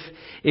now, that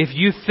if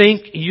you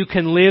think you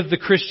can live the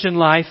Christian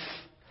life,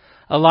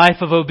 a life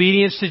of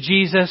obedience to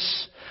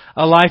Jesus,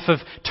 A life of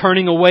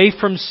turning away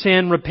from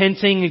sin,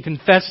 repenting and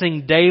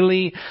confessing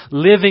daily,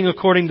 living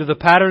according to the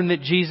pattern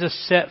that Jesus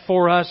set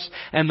for us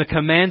and the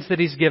commands that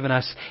He's given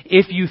us.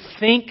 If you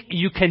think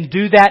you can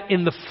do that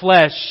in the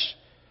flesh,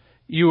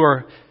 you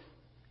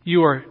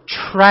are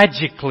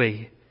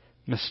tragically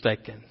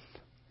mistaken.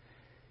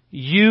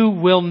 You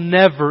will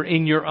never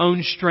in your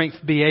own strength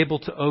be able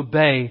to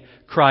obey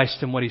Christ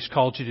and what He's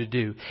called you to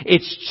do.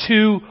 It's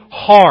too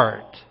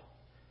hard.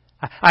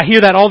 I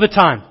hear that all the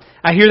time.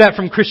 I hear that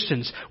from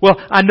Christians. Well,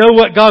 I know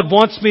what God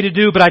wants me to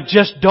do, but I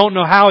just don't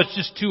know how. It's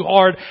just too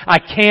hard. I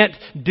can't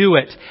do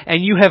it.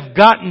 And you have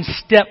gotten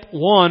step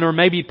 1 or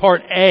maybe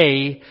part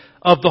A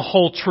of the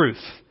whole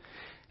truth.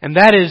 And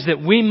that is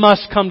that we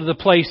must come to the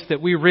place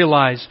that we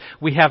realize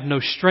we have no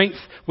strength,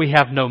 we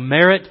have no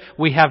merit,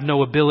 we have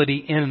no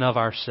ability in and of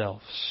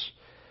ourselves.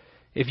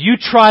 If you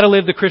try to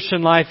live the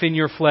Christian life in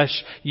your flesh,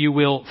 you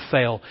will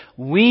fail.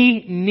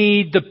 We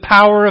need the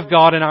power of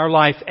God in our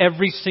life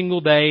every single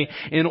day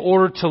in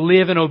order to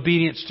live in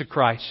obedience to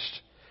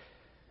Christ.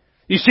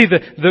 You see,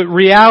 the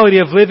reality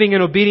of living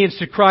in obedience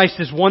to Christ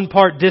is one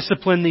part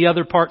discipline, the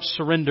other part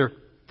surrender.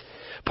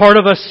 Part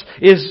of us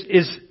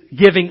is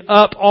giving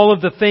up all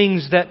of the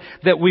things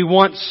that we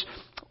once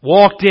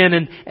walked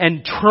in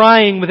and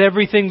trying with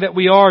everything that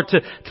we are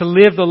to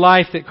live the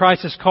life that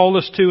Christ has called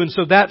us to. And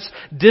so that's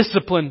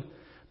discipline.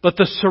 But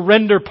the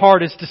surrender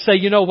part is to say,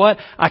 you know what?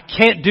 I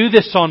can't do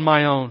this on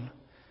my own.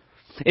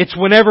 It's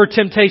whenever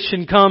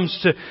temptation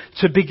comes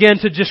to begin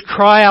to just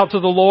cry out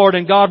to the Lord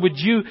and God, would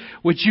you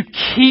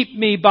keep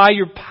me by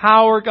your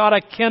power? God,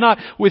 I cannot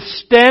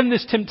withstand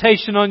this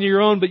temptation on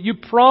your own, but you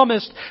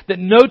promised that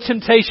no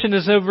temptation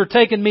has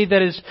overtaken me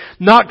that is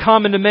not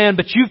common to man,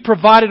 but you've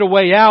provided a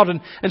way out.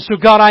 And so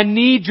God, I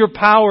need your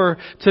power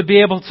to be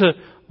able to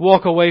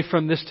walk away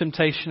from this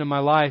temptation in my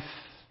life.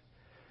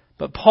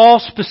 But Paul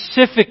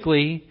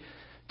specifically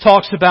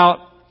talks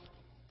about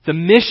the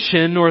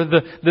mission or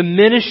the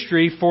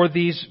ministry for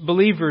these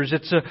believers.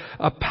 It's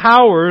a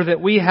power that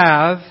we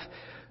have,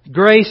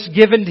 grace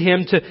given to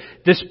him, to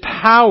this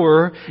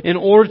power in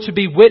order to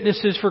be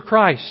witnesses for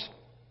Christ.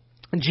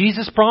 And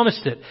Jesus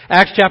promised it.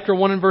 Acts chapter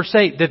 1 and verse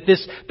 8, that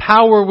this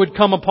power would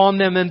come upon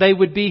them and they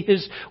would be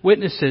His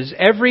witnesses.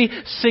 Every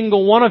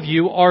single one of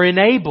you are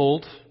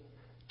enabled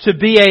to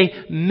be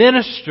a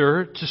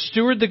minister, to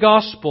steward the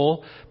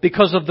gospel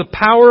because of the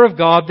power of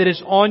God that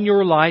is on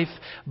your life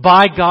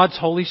by God's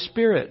Holy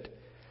Spirit.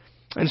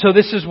 And so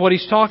this is what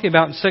he's talking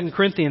about in 2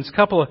 Corinthians,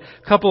 couple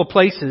of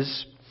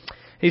places.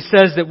 He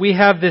says that we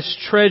have this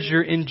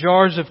treasure in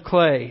jars of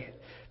clay.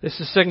 This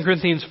is 2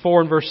 Corinthians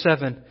 4 and verse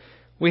 7.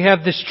 We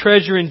have this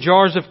treasure in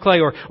jars of clay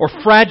or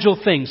fragile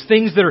things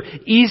that are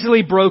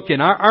easily broken.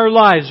 Our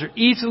lives are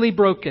easily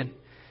broken.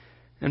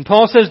 And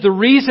Paul says the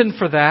reason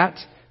for that,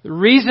 the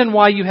reason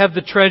why you have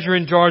the treasure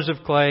in jars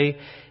of clay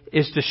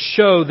is to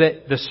show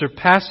that the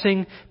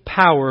surpassing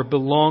power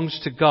belongs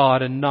to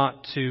God and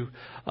not to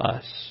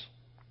us.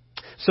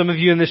 Some of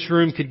you in this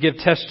room could give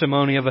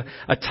testimony of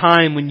a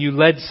time when you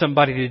led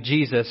somebody to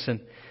Jesus,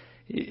 and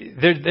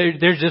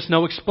there's just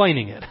no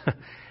explaining it.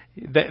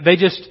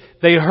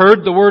 They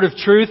heard the word of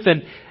truth,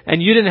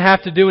 and you didn't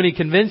have to do any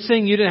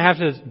convincing. You didn't have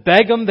to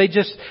beg them.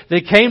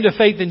 They came to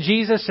faith in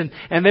Jesus,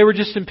 and they were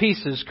just in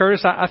pieces.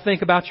 Curtis, I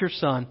think about your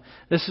son.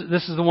 This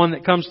is the one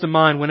that comes to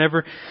mind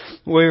whenever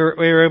we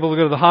were able to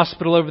go to the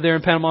hospital over there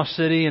in Panama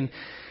City, and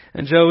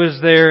Joe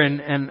is there,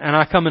 and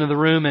I come into the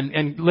room,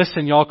 and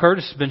listen, y'all,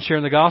 Curtis has been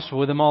sharing the gospel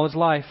with him all his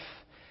life.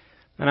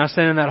 And I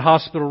stand in that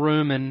hospital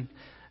room,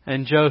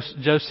 and Joe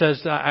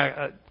says,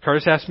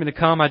 Curtis asked me to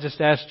come. I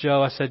just asked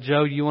Joe. I said,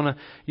 Joe, you want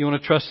to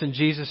trust in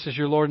Jesus as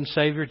your Lord and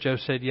Savior? Joe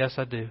said, yes,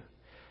 I do.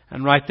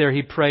 And right there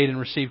he prayed and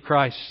received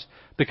Christ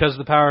because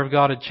the power of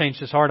God had changed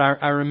his heart.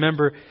 I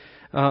remember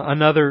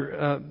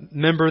another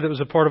member that was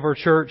a part of our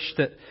church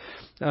that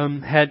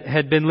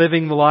had been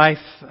living the life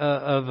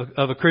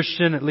of a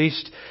Christian, at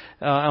least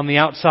on the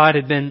outside,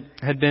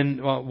 had been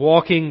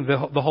walking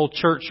the whole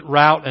church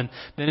route and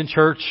been in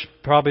church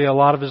probably a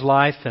lot of his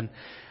life. And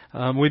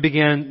we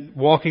began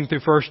walking through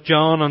 1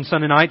 John on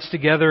Sunday nights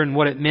together and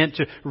what it meant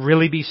to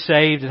really be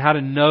saved and how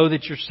to know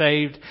that you're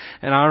saved.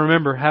 And I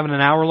remember having an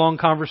hour-long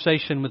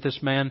conversation with this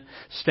man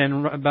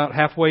standing about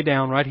halfway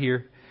down right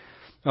here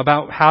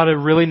about how to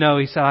really know.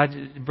 He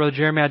said, Brother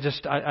Jeremy, I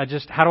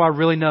just, how do I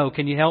really know?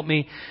 Can you help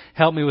me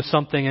with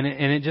something? And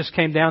it just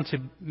came down to,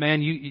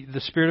 man,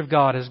 the Spirit of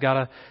God has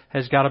got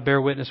to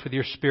bear witness with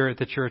your spirit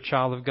that you're a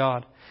child of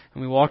God.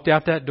 And we walked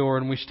out that door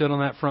and we stood on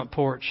that front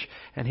porch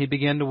and he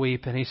began to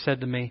weep and he said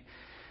to me,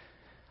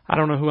 I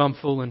don't know who I'm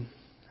fooling.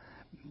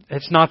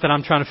 It's not that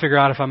I'm trying to figure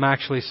out if I'm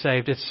actually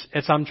saved.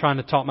 It's I'm trying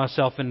to talk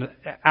myself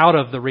out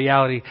of the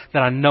reality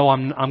that I know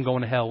I'm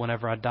going to hell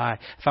whenever I die.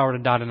 If I were to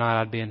die tonight,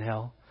 I'd be in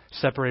hell,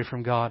 separated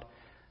from God.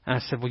 And I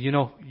said, well, you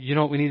know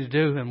what we need to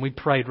do? And we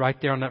prayed right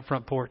there on that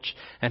front porch.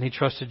 And he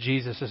trusted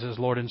Jesus as his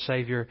Lord and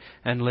Savior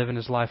and living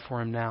his life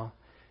for him now.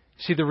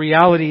 See, the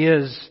reality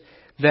is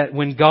that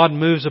when God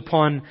moves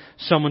upon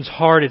someone's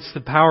heart, it's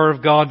the power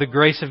of God, the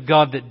grace of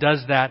God that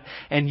does that,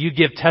 and you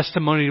give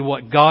testimony to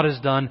what God has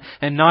done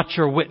and not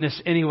your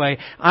witness anyway.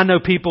 I know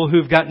people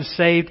who've gotten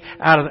saved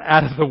out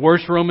of the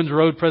worst Romans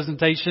Road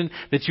presentation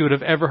that you would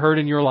have ever heard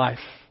in your life.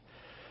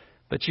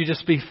 But you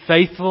just be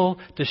faithful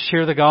to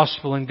share the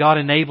gospel, and God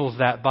enables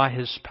that by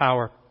His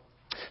power.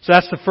 So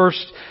that's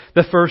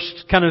the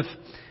first kind of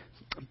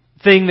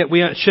thing that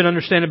we should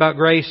understand about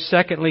grace.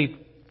 Secondly,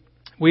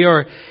 we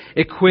are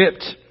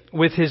equipped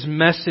with His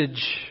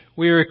message.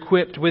 We are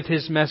equipped with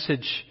His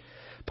message.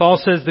 Paul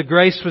says the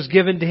grace was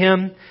given to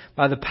him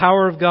by the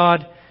power of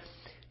God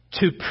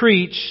to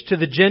preach to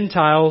the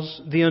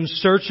Gentiles the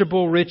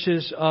unsearchable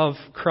riches of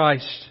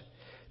Christ.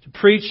 To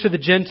preach to the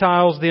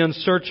Gentiles the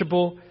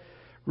unsearchable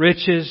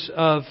riches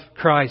of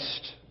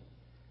Christ.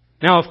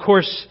 Now, of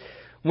course,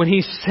 when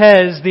he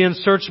says the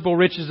unsearchable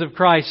riches of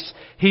Christ,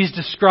 he's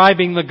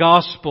describing the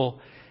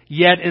gospel,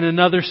 yet in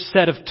another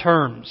set of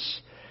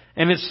terms.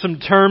 And it's some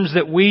terms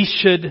that we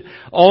should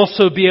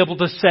also be able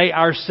to say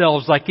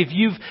ourselves. Like if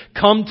you've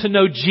come to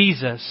know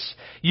Jesus,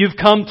 you've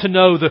come to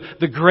know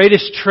the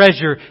greatest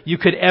treasure you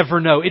could ever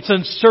know. It's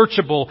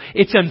unsearchable.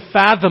 It's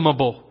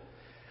unfathomable.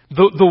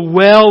 The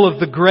well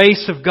of the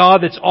grace of God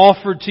that's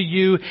offered to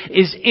you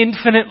is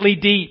infinitely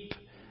deep.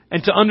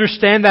 And to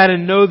understand that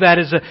and know that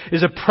is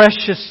a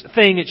precious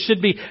thing. It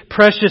should be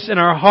precious in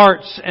our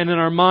hearts and in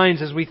our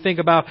minds as we think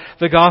about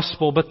the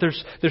gospel. But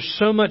there's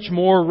so much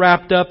more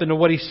wrapped up into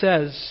what he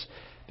says.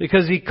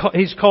 Because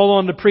he's called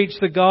on to preach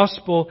the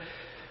gospel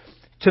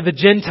to the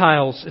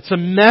Gentiles. It's a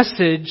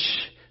message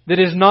that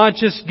is not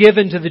just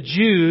given to the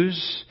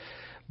Jews,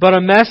 but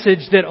a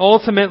message that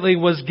ultimately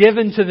was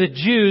given to the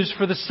Jews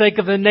for the sake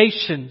of the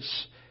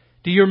nations.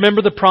 Do you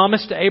remember the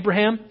promise to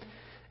Abraham?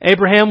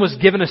 Abraham was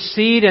given a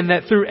seed, and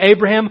that through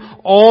Abraham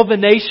all the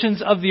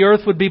nations of the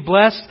earth would be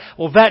blessed.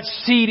 Well, that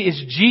seed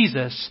is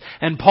Jesus.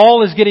 And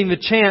Paul is getting the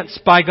chance,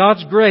 by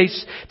God's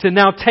grace, to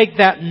now take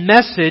that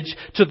message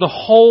to the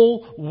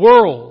whole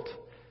world.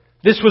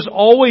 This was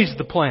always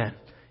the plan.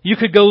 You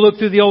could go look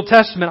through the Old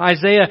Testament.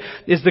 Isaiah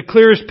is the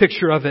clearest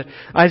picture of it.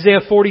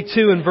 Isaiah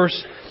 42 and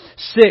verse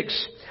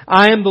 6.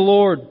 I am the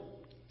Lord.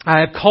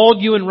 I have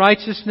called you in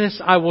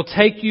righteousness. I will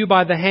take you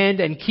by the hand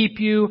and keep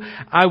you.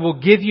 I will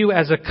give you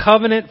as a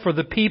covenant for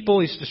the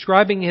people. He's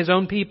describing His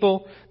own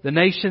people, the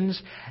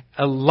nations.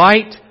 A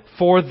light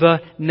for the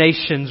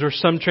nations, or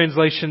some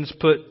translations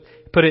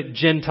put it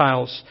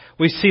Gentiles.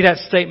 We see that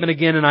statement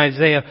again in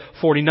Isaiah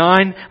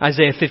 49,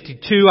 Isaiah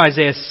 52,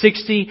 Isaiah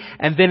 60,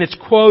 and then it's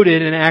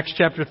quoted in Acts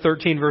chapter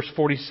 13 verse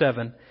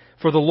 47.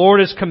 For the Lord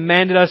has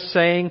commanded us,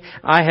 saying,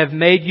 I have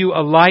made you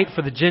a light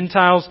for the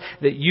Gentiles,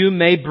 that you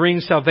may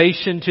bring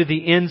salvation to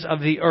the ends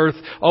of the earth.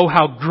 Oh,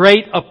 how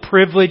great a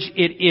privilege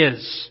it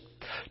is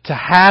to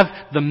have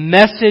the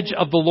message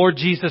of the Lord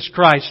Jesus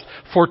Christ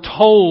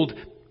foretold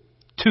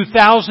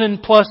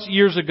 2,000 plus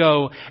years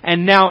ago,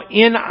 and now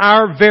in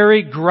our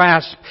very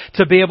grasp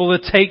to be able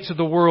to take to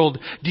the world.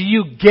 Do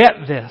you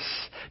get this?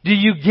 Do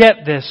you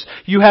get this?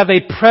 You have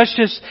a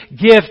precious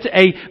gift,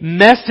 a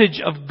message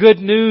of good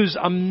news,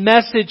 a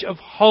message of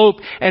hope,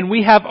 and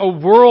we have a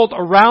world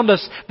around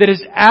us that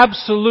is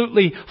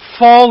absolutely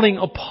falling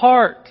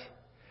apart.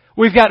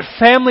 We've got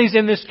families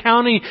in this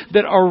county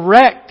that are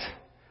wrecked.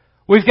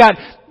 We've got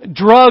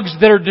drugs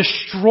that are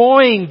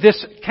destroying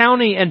this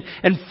county and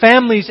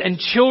families and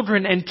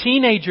children and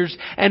teenagers,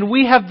 and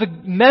we have the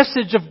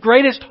message of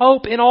greatest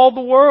hope in all the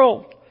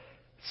world.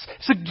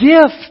 It's a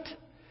gift.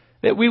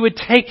 That we would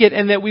take it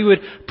and that we would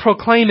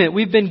proclaim it.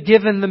 We've been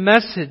given the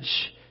message.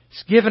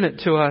 He's given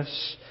it to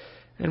us.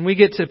 And we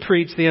get to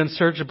preach the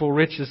unsearchable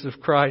riches of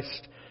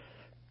Christ.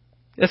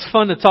 It's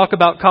fun to talk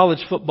about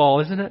college football,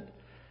 isn't it?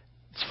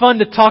 It's fun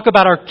to talk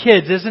about our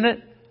kids, isn't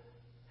it?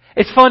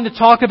 It's fun to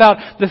talk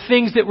about the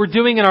things that we're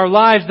doing in our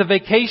lives, the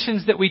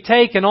vacations that we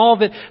take and all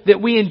that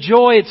we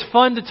enjoy. It's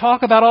fun to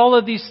talk about all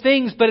of these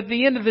things. But at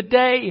the end of the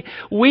day,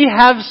 we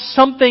have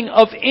something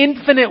of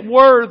infinite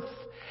worth.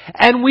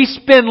 And we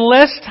spend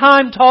less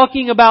time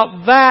talking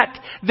about that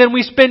than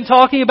we spend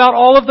talking about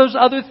all of those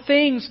other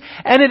things.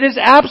 And it is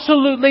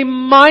absolutely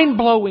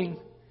mind-blowing.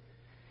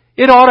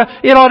 It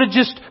ought to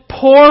just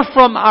pour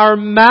from our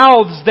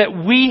mouths that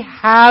we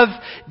have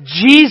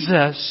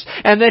Jesus,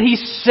 and that He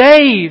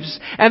saves,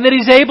 and that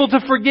He's able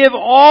to forgive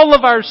all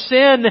of our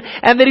sin,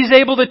 and that He's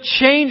able to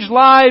change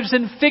lives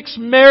and fix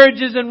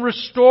marriages and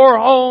restore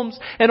homes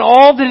and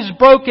all that is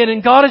broken,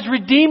 and God is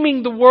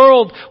redeeming the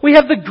world. We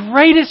have the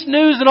greatest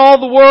news in all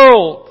the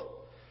world.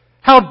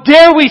 How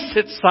dare we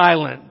sit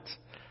silent?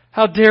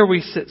 How dare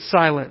we sit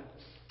silent?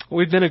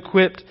 We've been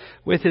equipped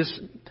with His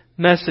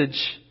message.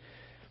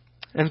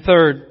 And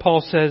third,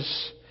 Paul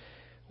says,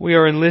 we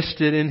are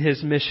enlisted in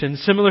His mission.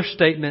 Similar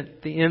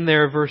statement, the end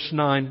there of verse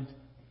 9.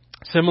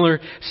 Similar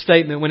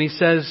statement when he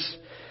says,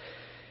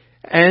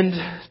 and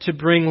to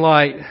bring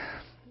light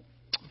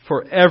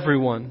for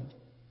everyone.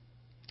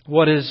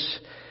 What is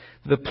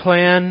the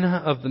plan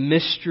of the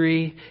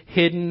mystery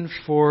hidden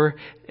for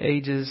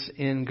ages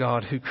in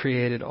God who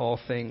created all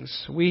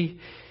things? We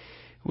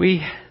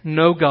We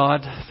know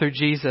God through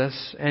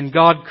Jesus, and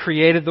God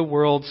created the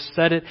world,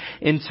 set it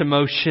into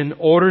motion,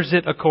 orders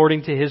it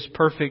according to His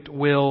perfect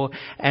will,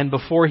 and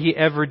before He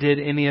ever did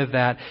any of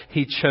that,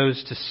 He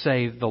chose to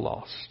save the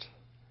lost.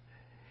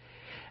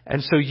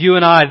 And so you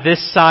and I,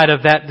 this side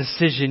of that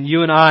decision,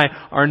 you and I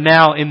are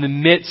now in the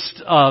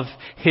midst of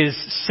His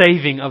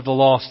saving of the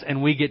lost,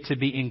 and we get to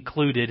be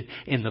included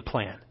in the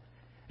plan.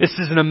 This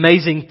is an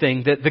amazing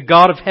thing, that the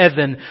God of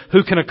heaven,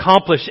 who can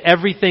accomplish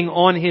everything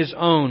on His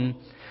own,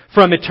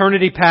 from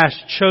eternity past,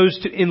 chose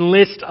to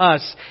enlist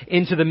us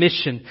into the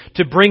mission,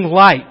 to bring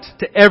light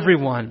to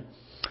everyone.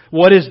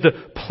 What is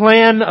the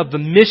plan of the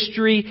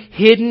mystery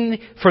hidden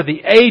for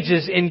the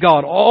ages in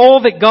God?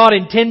 All that God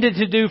intended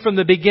to do from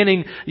the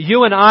beginning,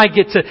 you and I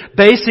get to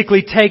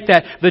basically take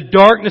that, the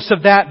darkness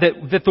of that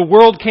the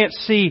world can't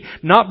see,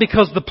 not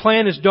because the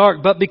plan is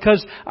dark, but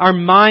because our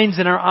minds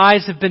and our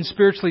eyes have been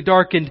spiritually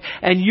darkened,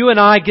 and you and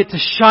I get to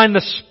shine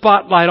the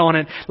spotlight on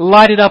it,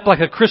 light it up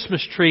like a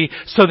Christmas tree,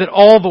 so that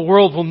all the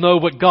world will know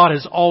what God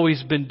has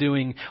always been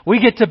doing. We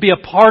get to be a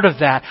part of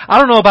that. I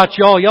don't know about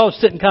y'all. Y'all are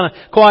sitting kind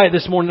of quiet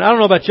this morning. I don't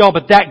know about y'all,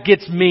 but that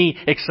gets me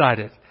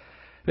excited.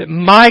 That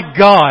my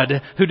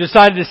God, who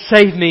decided to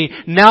save me,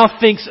 now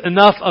thinks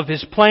enough of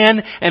His plan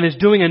and is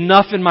doing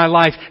enough in my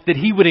life that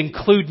He would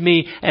include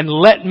me and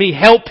let me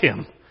help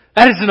Him.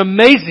 That is an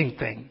amazing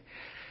thing.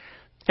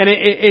 And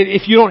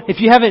if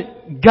you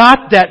haven't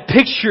got that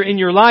picture in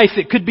your life,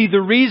 it could be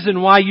the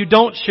reason why you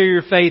don't share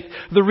your faith.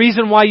 The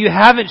reason why you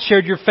haven't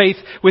shared your faith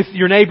with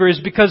your neighbor is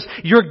because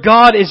your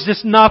God is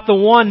just not the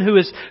one who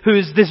is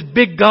this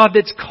big God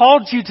that's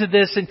called you to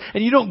this,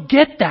 and you don't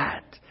get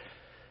that.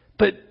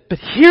 But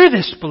hear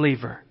this,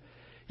 believer.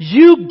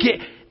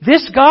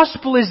 This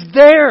gospel is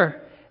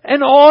there,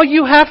 and all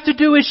you have to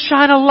do is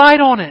shine a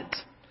light on it.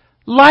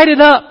 Light it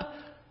up.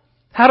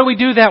 How do we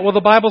do that? Well, the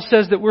Bible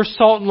says that we're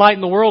salt and light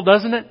in the world,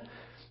 doesn't it?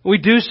 We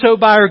do so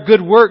by our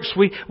good works.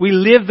 We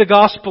live the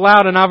gospel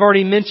out, and I've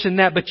already mentioned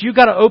that, but you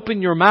gotta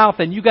open your mouth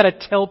and you gotta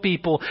tell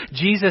people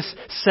Jesus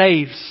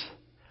saves.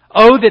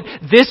 Oh,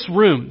 that this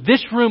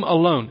room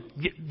alone,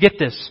 get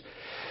this,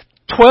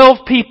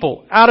 12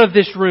 people out of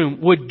this room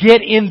would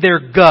get in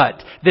their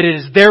gut that it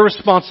is their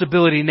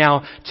responsibility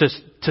now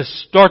to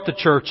start the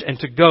church and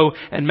to go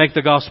and make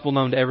the gospel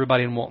known to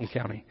everybody in Walton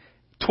County.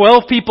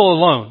 12 people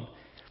alone.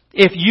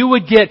 If you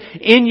would get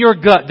in your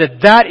gut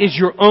that is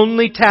your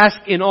only task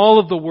in all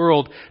of the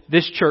world,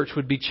 this church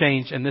would be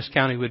changed and this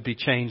county would be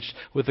changed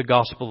with the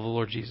gospel of the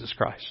Lord Jesus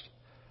Christ.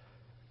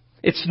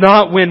 It's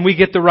not when we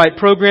get the right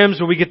programs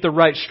or we get the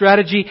right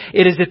strategy.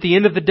 It is at the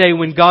end of the day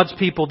when God's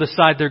people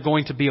decide they're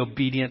going to be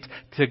obedient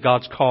to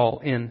God's call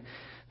in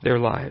their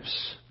lives.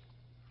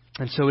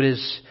 And so it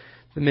is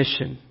the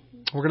mission.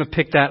 We're going to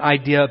pick that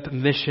idea up,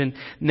 mission,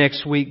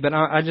 next week. But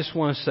I just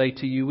want to say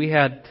to you, we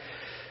had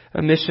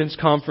a missions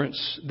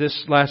conference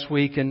this last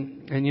week,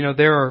 and you know,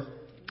 there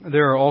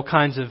are all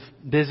kinds of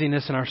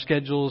busyness in our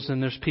schedules,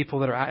 and there's people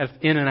that are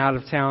in and out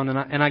of town,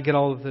 and I get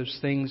all of those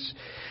things.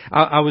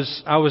 I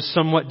was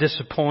somewhat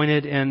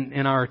disappointed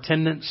in our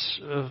attendance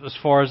as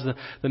far as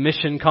the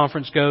mission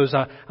conference goes.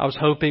 I was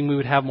hoping we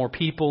would have more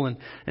people, and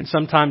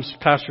sometimes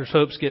pastors'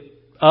 hopes get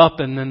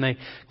up and then they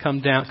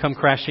come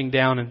crashing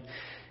down,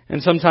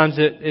 and sometimes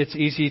it's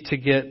easy to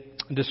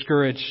get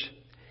discouraged.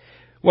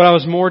 What I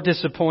was more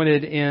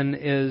disappointed in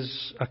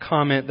is a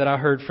comment that I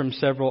heard from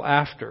several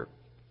after.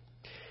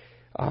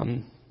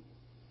 And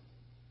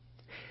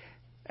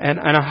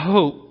I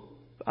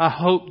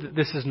hope that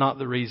this is not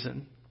the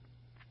reason.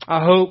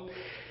 I hope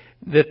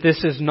that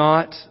this is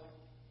not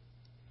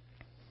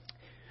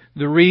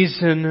the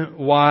reason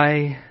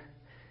why.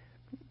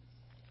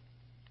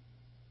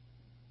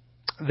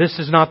 This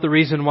is not the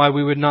reason why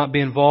we would not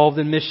be involved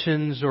in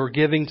missions or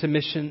giving to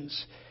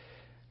missions.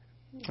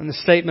 And the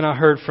statement I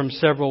heard from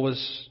several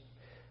was,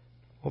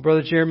 well,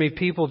 Brother Jeremy,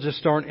 people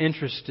just aren't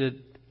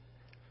interested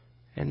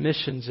in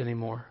missions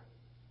anymore.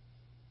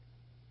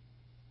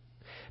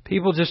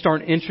 People just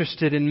aren't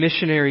interested in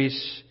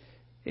missionaries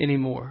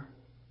anymore.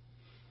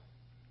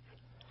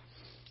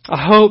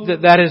 I hope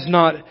that is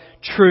not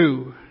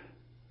true.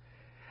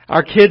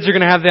 Our kids are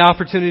going to have the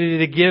opportunity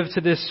to give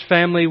to this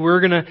family.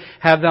 We're going to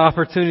have the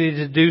opportunity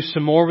to do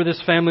some more with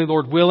this family,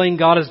 Lord willing.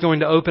 God is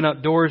going to open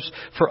up doors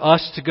for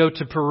us to go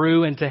to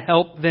Peru and to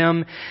help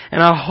them.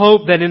 And I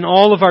hope that in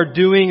all of our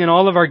doing and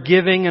all of our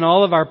giving and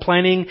all of our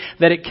planning,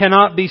 that it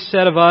cannot be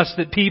said of us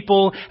that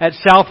people at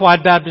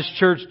Southwide Baptist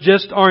Church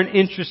just aren't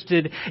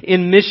interested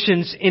in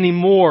missions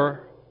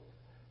anymore.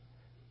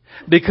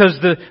 Because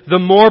the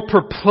more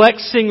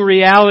perplexing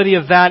reality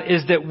of that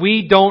is that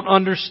we don't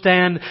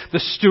understand the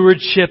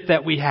stewardship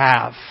that we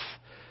have.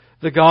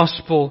 The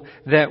gospel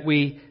that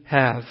we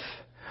have.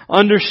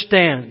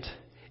 Understand,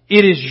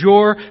 it is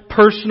your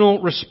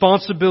personal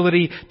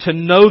responsibility to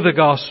know the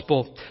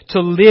gospel, to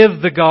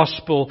live the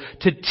gospel,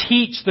 to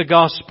teach the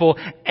gospel,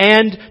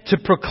 and to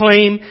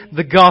proclaim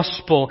the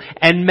gospel.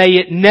 And may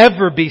it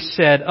never be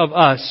said of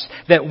us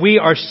that we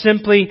are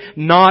simply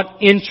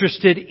not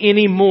interested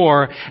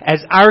anymore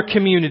as our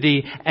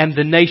community and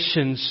the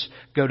nations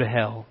go to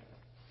hell.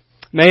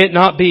 May it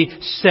not be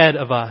said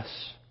of us.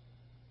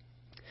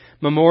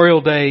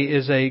 Memorial Day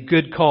is a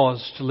good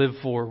cause to live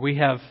for. We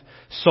have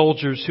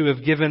soldiers who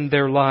have given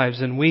their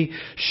lives, and we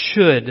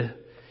should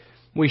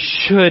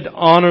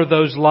honor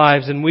those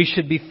lives, and we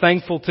should be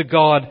thankful to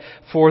God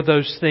for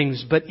those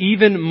things. But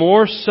even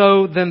more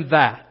so than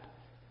that,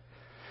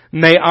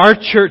 may our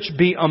church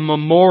be a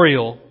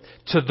memorial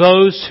to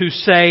those who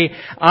say,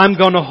 I'm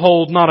going to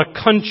hold not a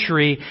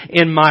country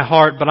in my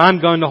heart, but I'm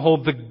going to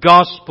hold the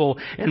gospel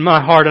in my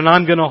heart, and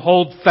I'm going to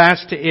hold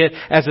fast to it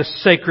as a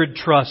sacred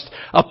trust.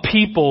 A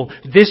people,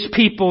 this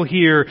people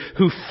here,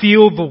 who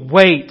feel the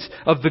weight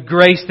of the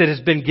grace that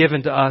has been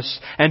given to us,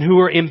 and who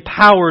are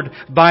empowered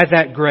by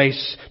that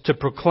grace to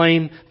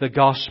proclaim the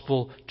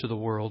gospel to the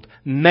world.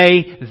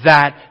 May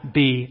that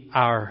be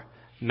our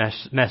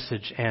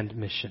message and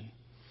mission.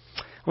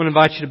 I want to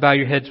invite you to bow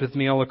your heads with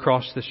me all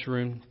across this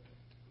room.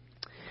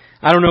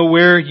 I don't know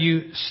where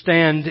you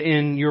stand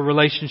in your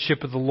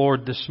relationship with the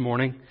Lord this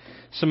morning.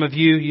 Some of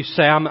you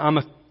say, I'm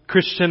a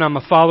Christian, I'm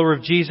a follower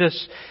of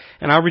Jesus,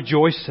 and I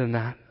rejoice in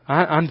that.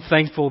 I'm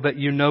thankful that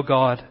you know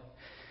God,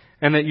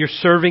 and that you're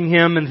serving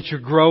Him, and that you're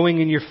growing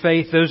in your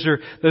faith.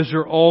 Those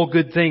are all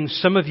good things.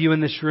 Some of you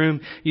in this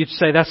room, you'd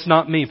say, that's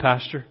not me,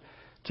 Pastor.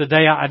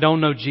 Today I don't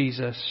know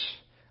Jesus.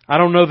 I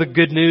don't know the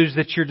good news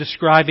that you're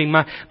describing.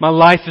 My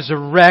life is a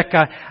wreck.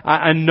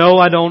 I know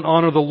I don't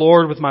honor the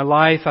Lord with my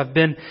life. I've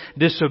been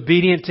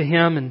disobedient to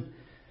Him. And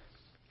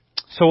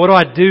so what do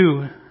I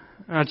do?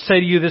 I'd say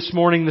to you this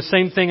morning the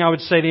same thing I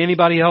would say to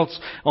anybody else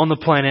on the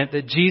planet,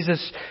 that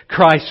Jesus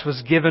Christ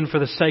was given for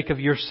the sake of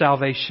your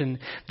salvation,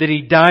 that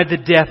He died the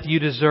death you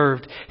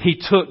deserved.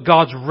 He took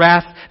God's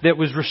wrath that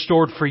was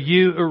reserved for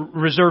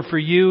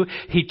you.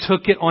 He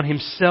took it on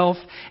Himself,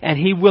 and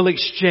He will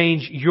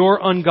exchange your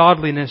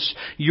ungodliness,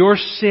 your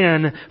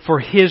sin,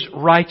 for His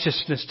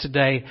righteousness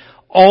today.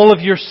 All of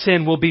your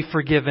sin will be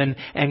forgiven,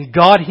 and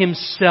God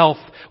Himself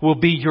will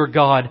be your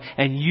God,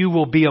 and you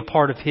will be a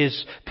part of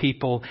His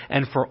people.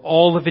 And for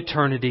all of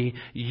eternity,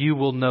 you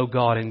will know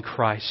God in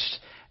Christ,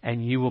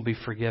 and you will be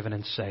forgiven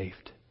and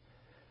saved.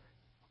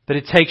 But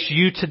it takes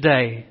you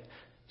today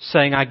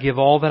saying, I give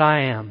all that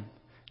I am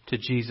to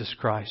Jesus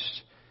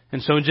Christ.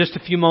 And so in just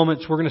a few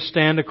moments, we're going to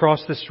stand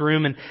across this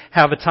room and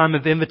have a time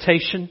of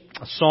invitation,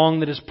 a song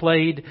that is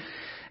played.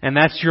 And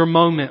that's your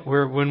moment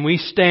where when we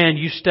stand,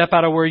 you step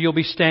out of where you'll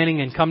be standing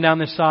and come down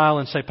this aisle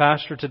and say,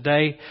 Pastor,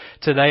 today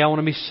I want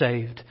to be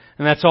saved.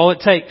 And that's all it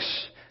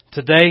takes.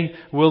 Today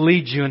we'll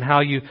lead you in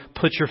how you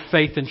put your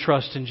faith and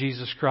trust in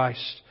Jesus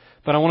Christ.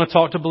 But I want to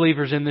talk to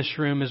believers in this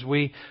room as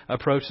we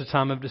approach the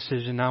time of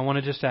decision. Now I want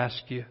to just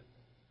ask you,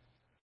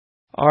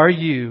 are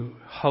you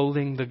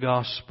holding the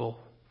gospel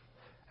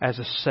as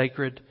a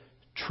sacred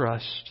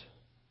trust?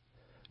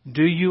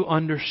 Do you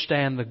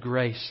understand the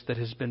grace that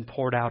has been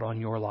poured out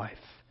on your life?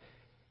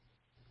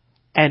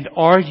 And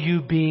are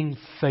you being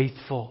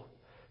faithful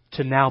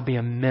to now be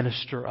a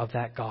minister of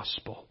that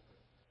gospel?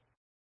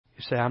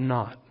 You say, I'm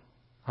not.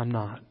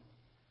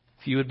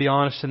 If you would be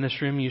honest in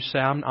this room, you say,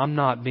 I'm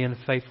not being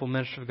a faithful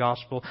minister of the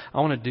gospel. I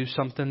want to do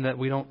something that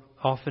we don't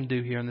often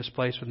do here in this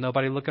place with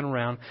nobody looking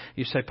around.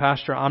 You say,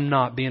 Pastor, I'm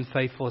not being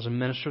faithful as a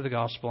minister of the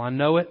gospel. I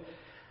know it.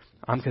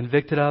 I'm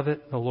convicted of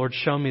it. The Lord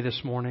showed me this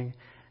morning.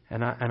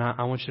 And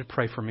I want you to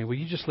pray for me. Will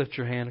you just lift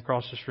your hand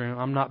across this room?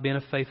 I'm not being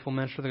a faithful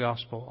minister of the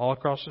gospel. All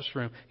across this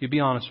room. You be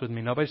honest with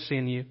me. Nobody's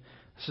seeing you.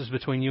 This is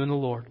between you and the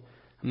Lord.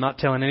 I'm not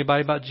telling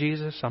anybody about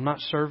Jesus. I'm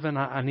not serving.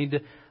 I need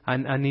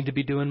to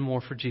be doing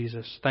more for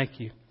Jesus. Thank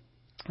you.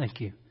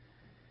 Thank you.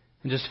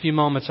 In just a few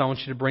moments, I want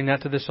you to bring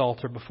that to this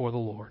altar before the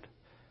Lord.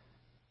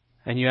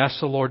 And you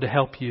ask the Lord to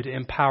help you, to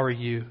empower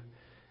you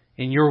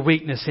in your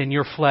weakness, in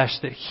your flesh,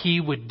 that He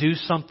would do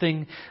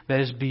something that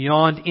is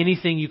beyond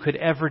anything you could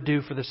ever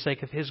do for the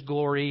sake of His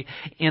glory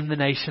in the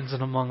nations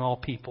and among all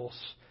peoples.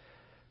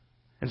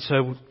 And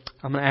so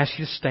I'm going to ask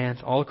you to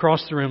stand all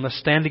across the room. Let's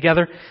stand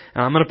together,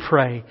 and I'm going to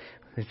pray.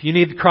 If you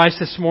need Christ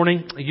this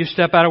morning, you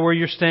step out of where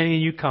you're standing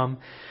and you come.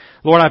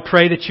 Lord, I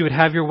pray that you would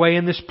have your way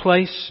in this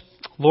place.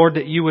 Lord,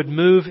 that you would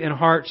move in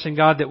hearts, and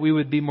God, that we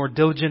would be more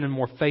diligent and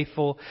more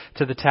faithful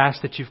to the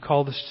task that you've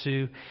called us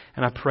to.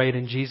 And I pray it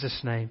in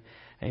Jesus' name.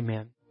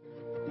 Amen.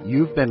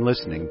 You've been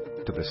listening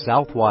to the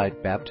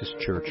Southwide Baptist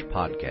Church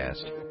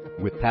podcast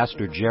with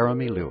Pastor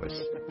Jeremy Lewis.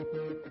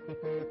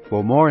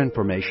 For more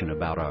information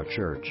about our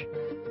church,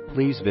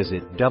 please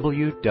visit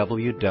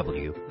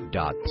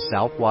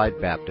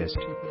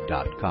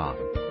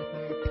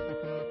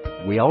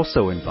www.southwidebaptist.com. We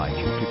also invite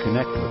you to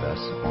connect with us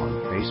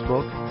on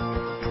Facebook,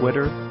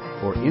 Twitter,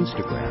 or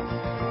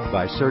Instagram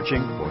by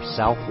searching for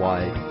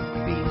Southwide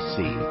BC.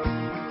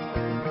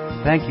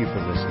 Thank you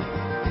for listening.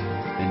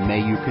 And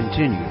may you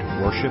continue to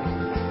worship,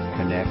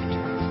 connect,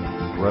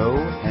 grow,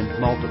 and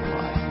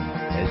multiply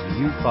as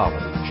you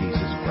follow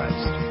Jesus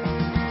Christ.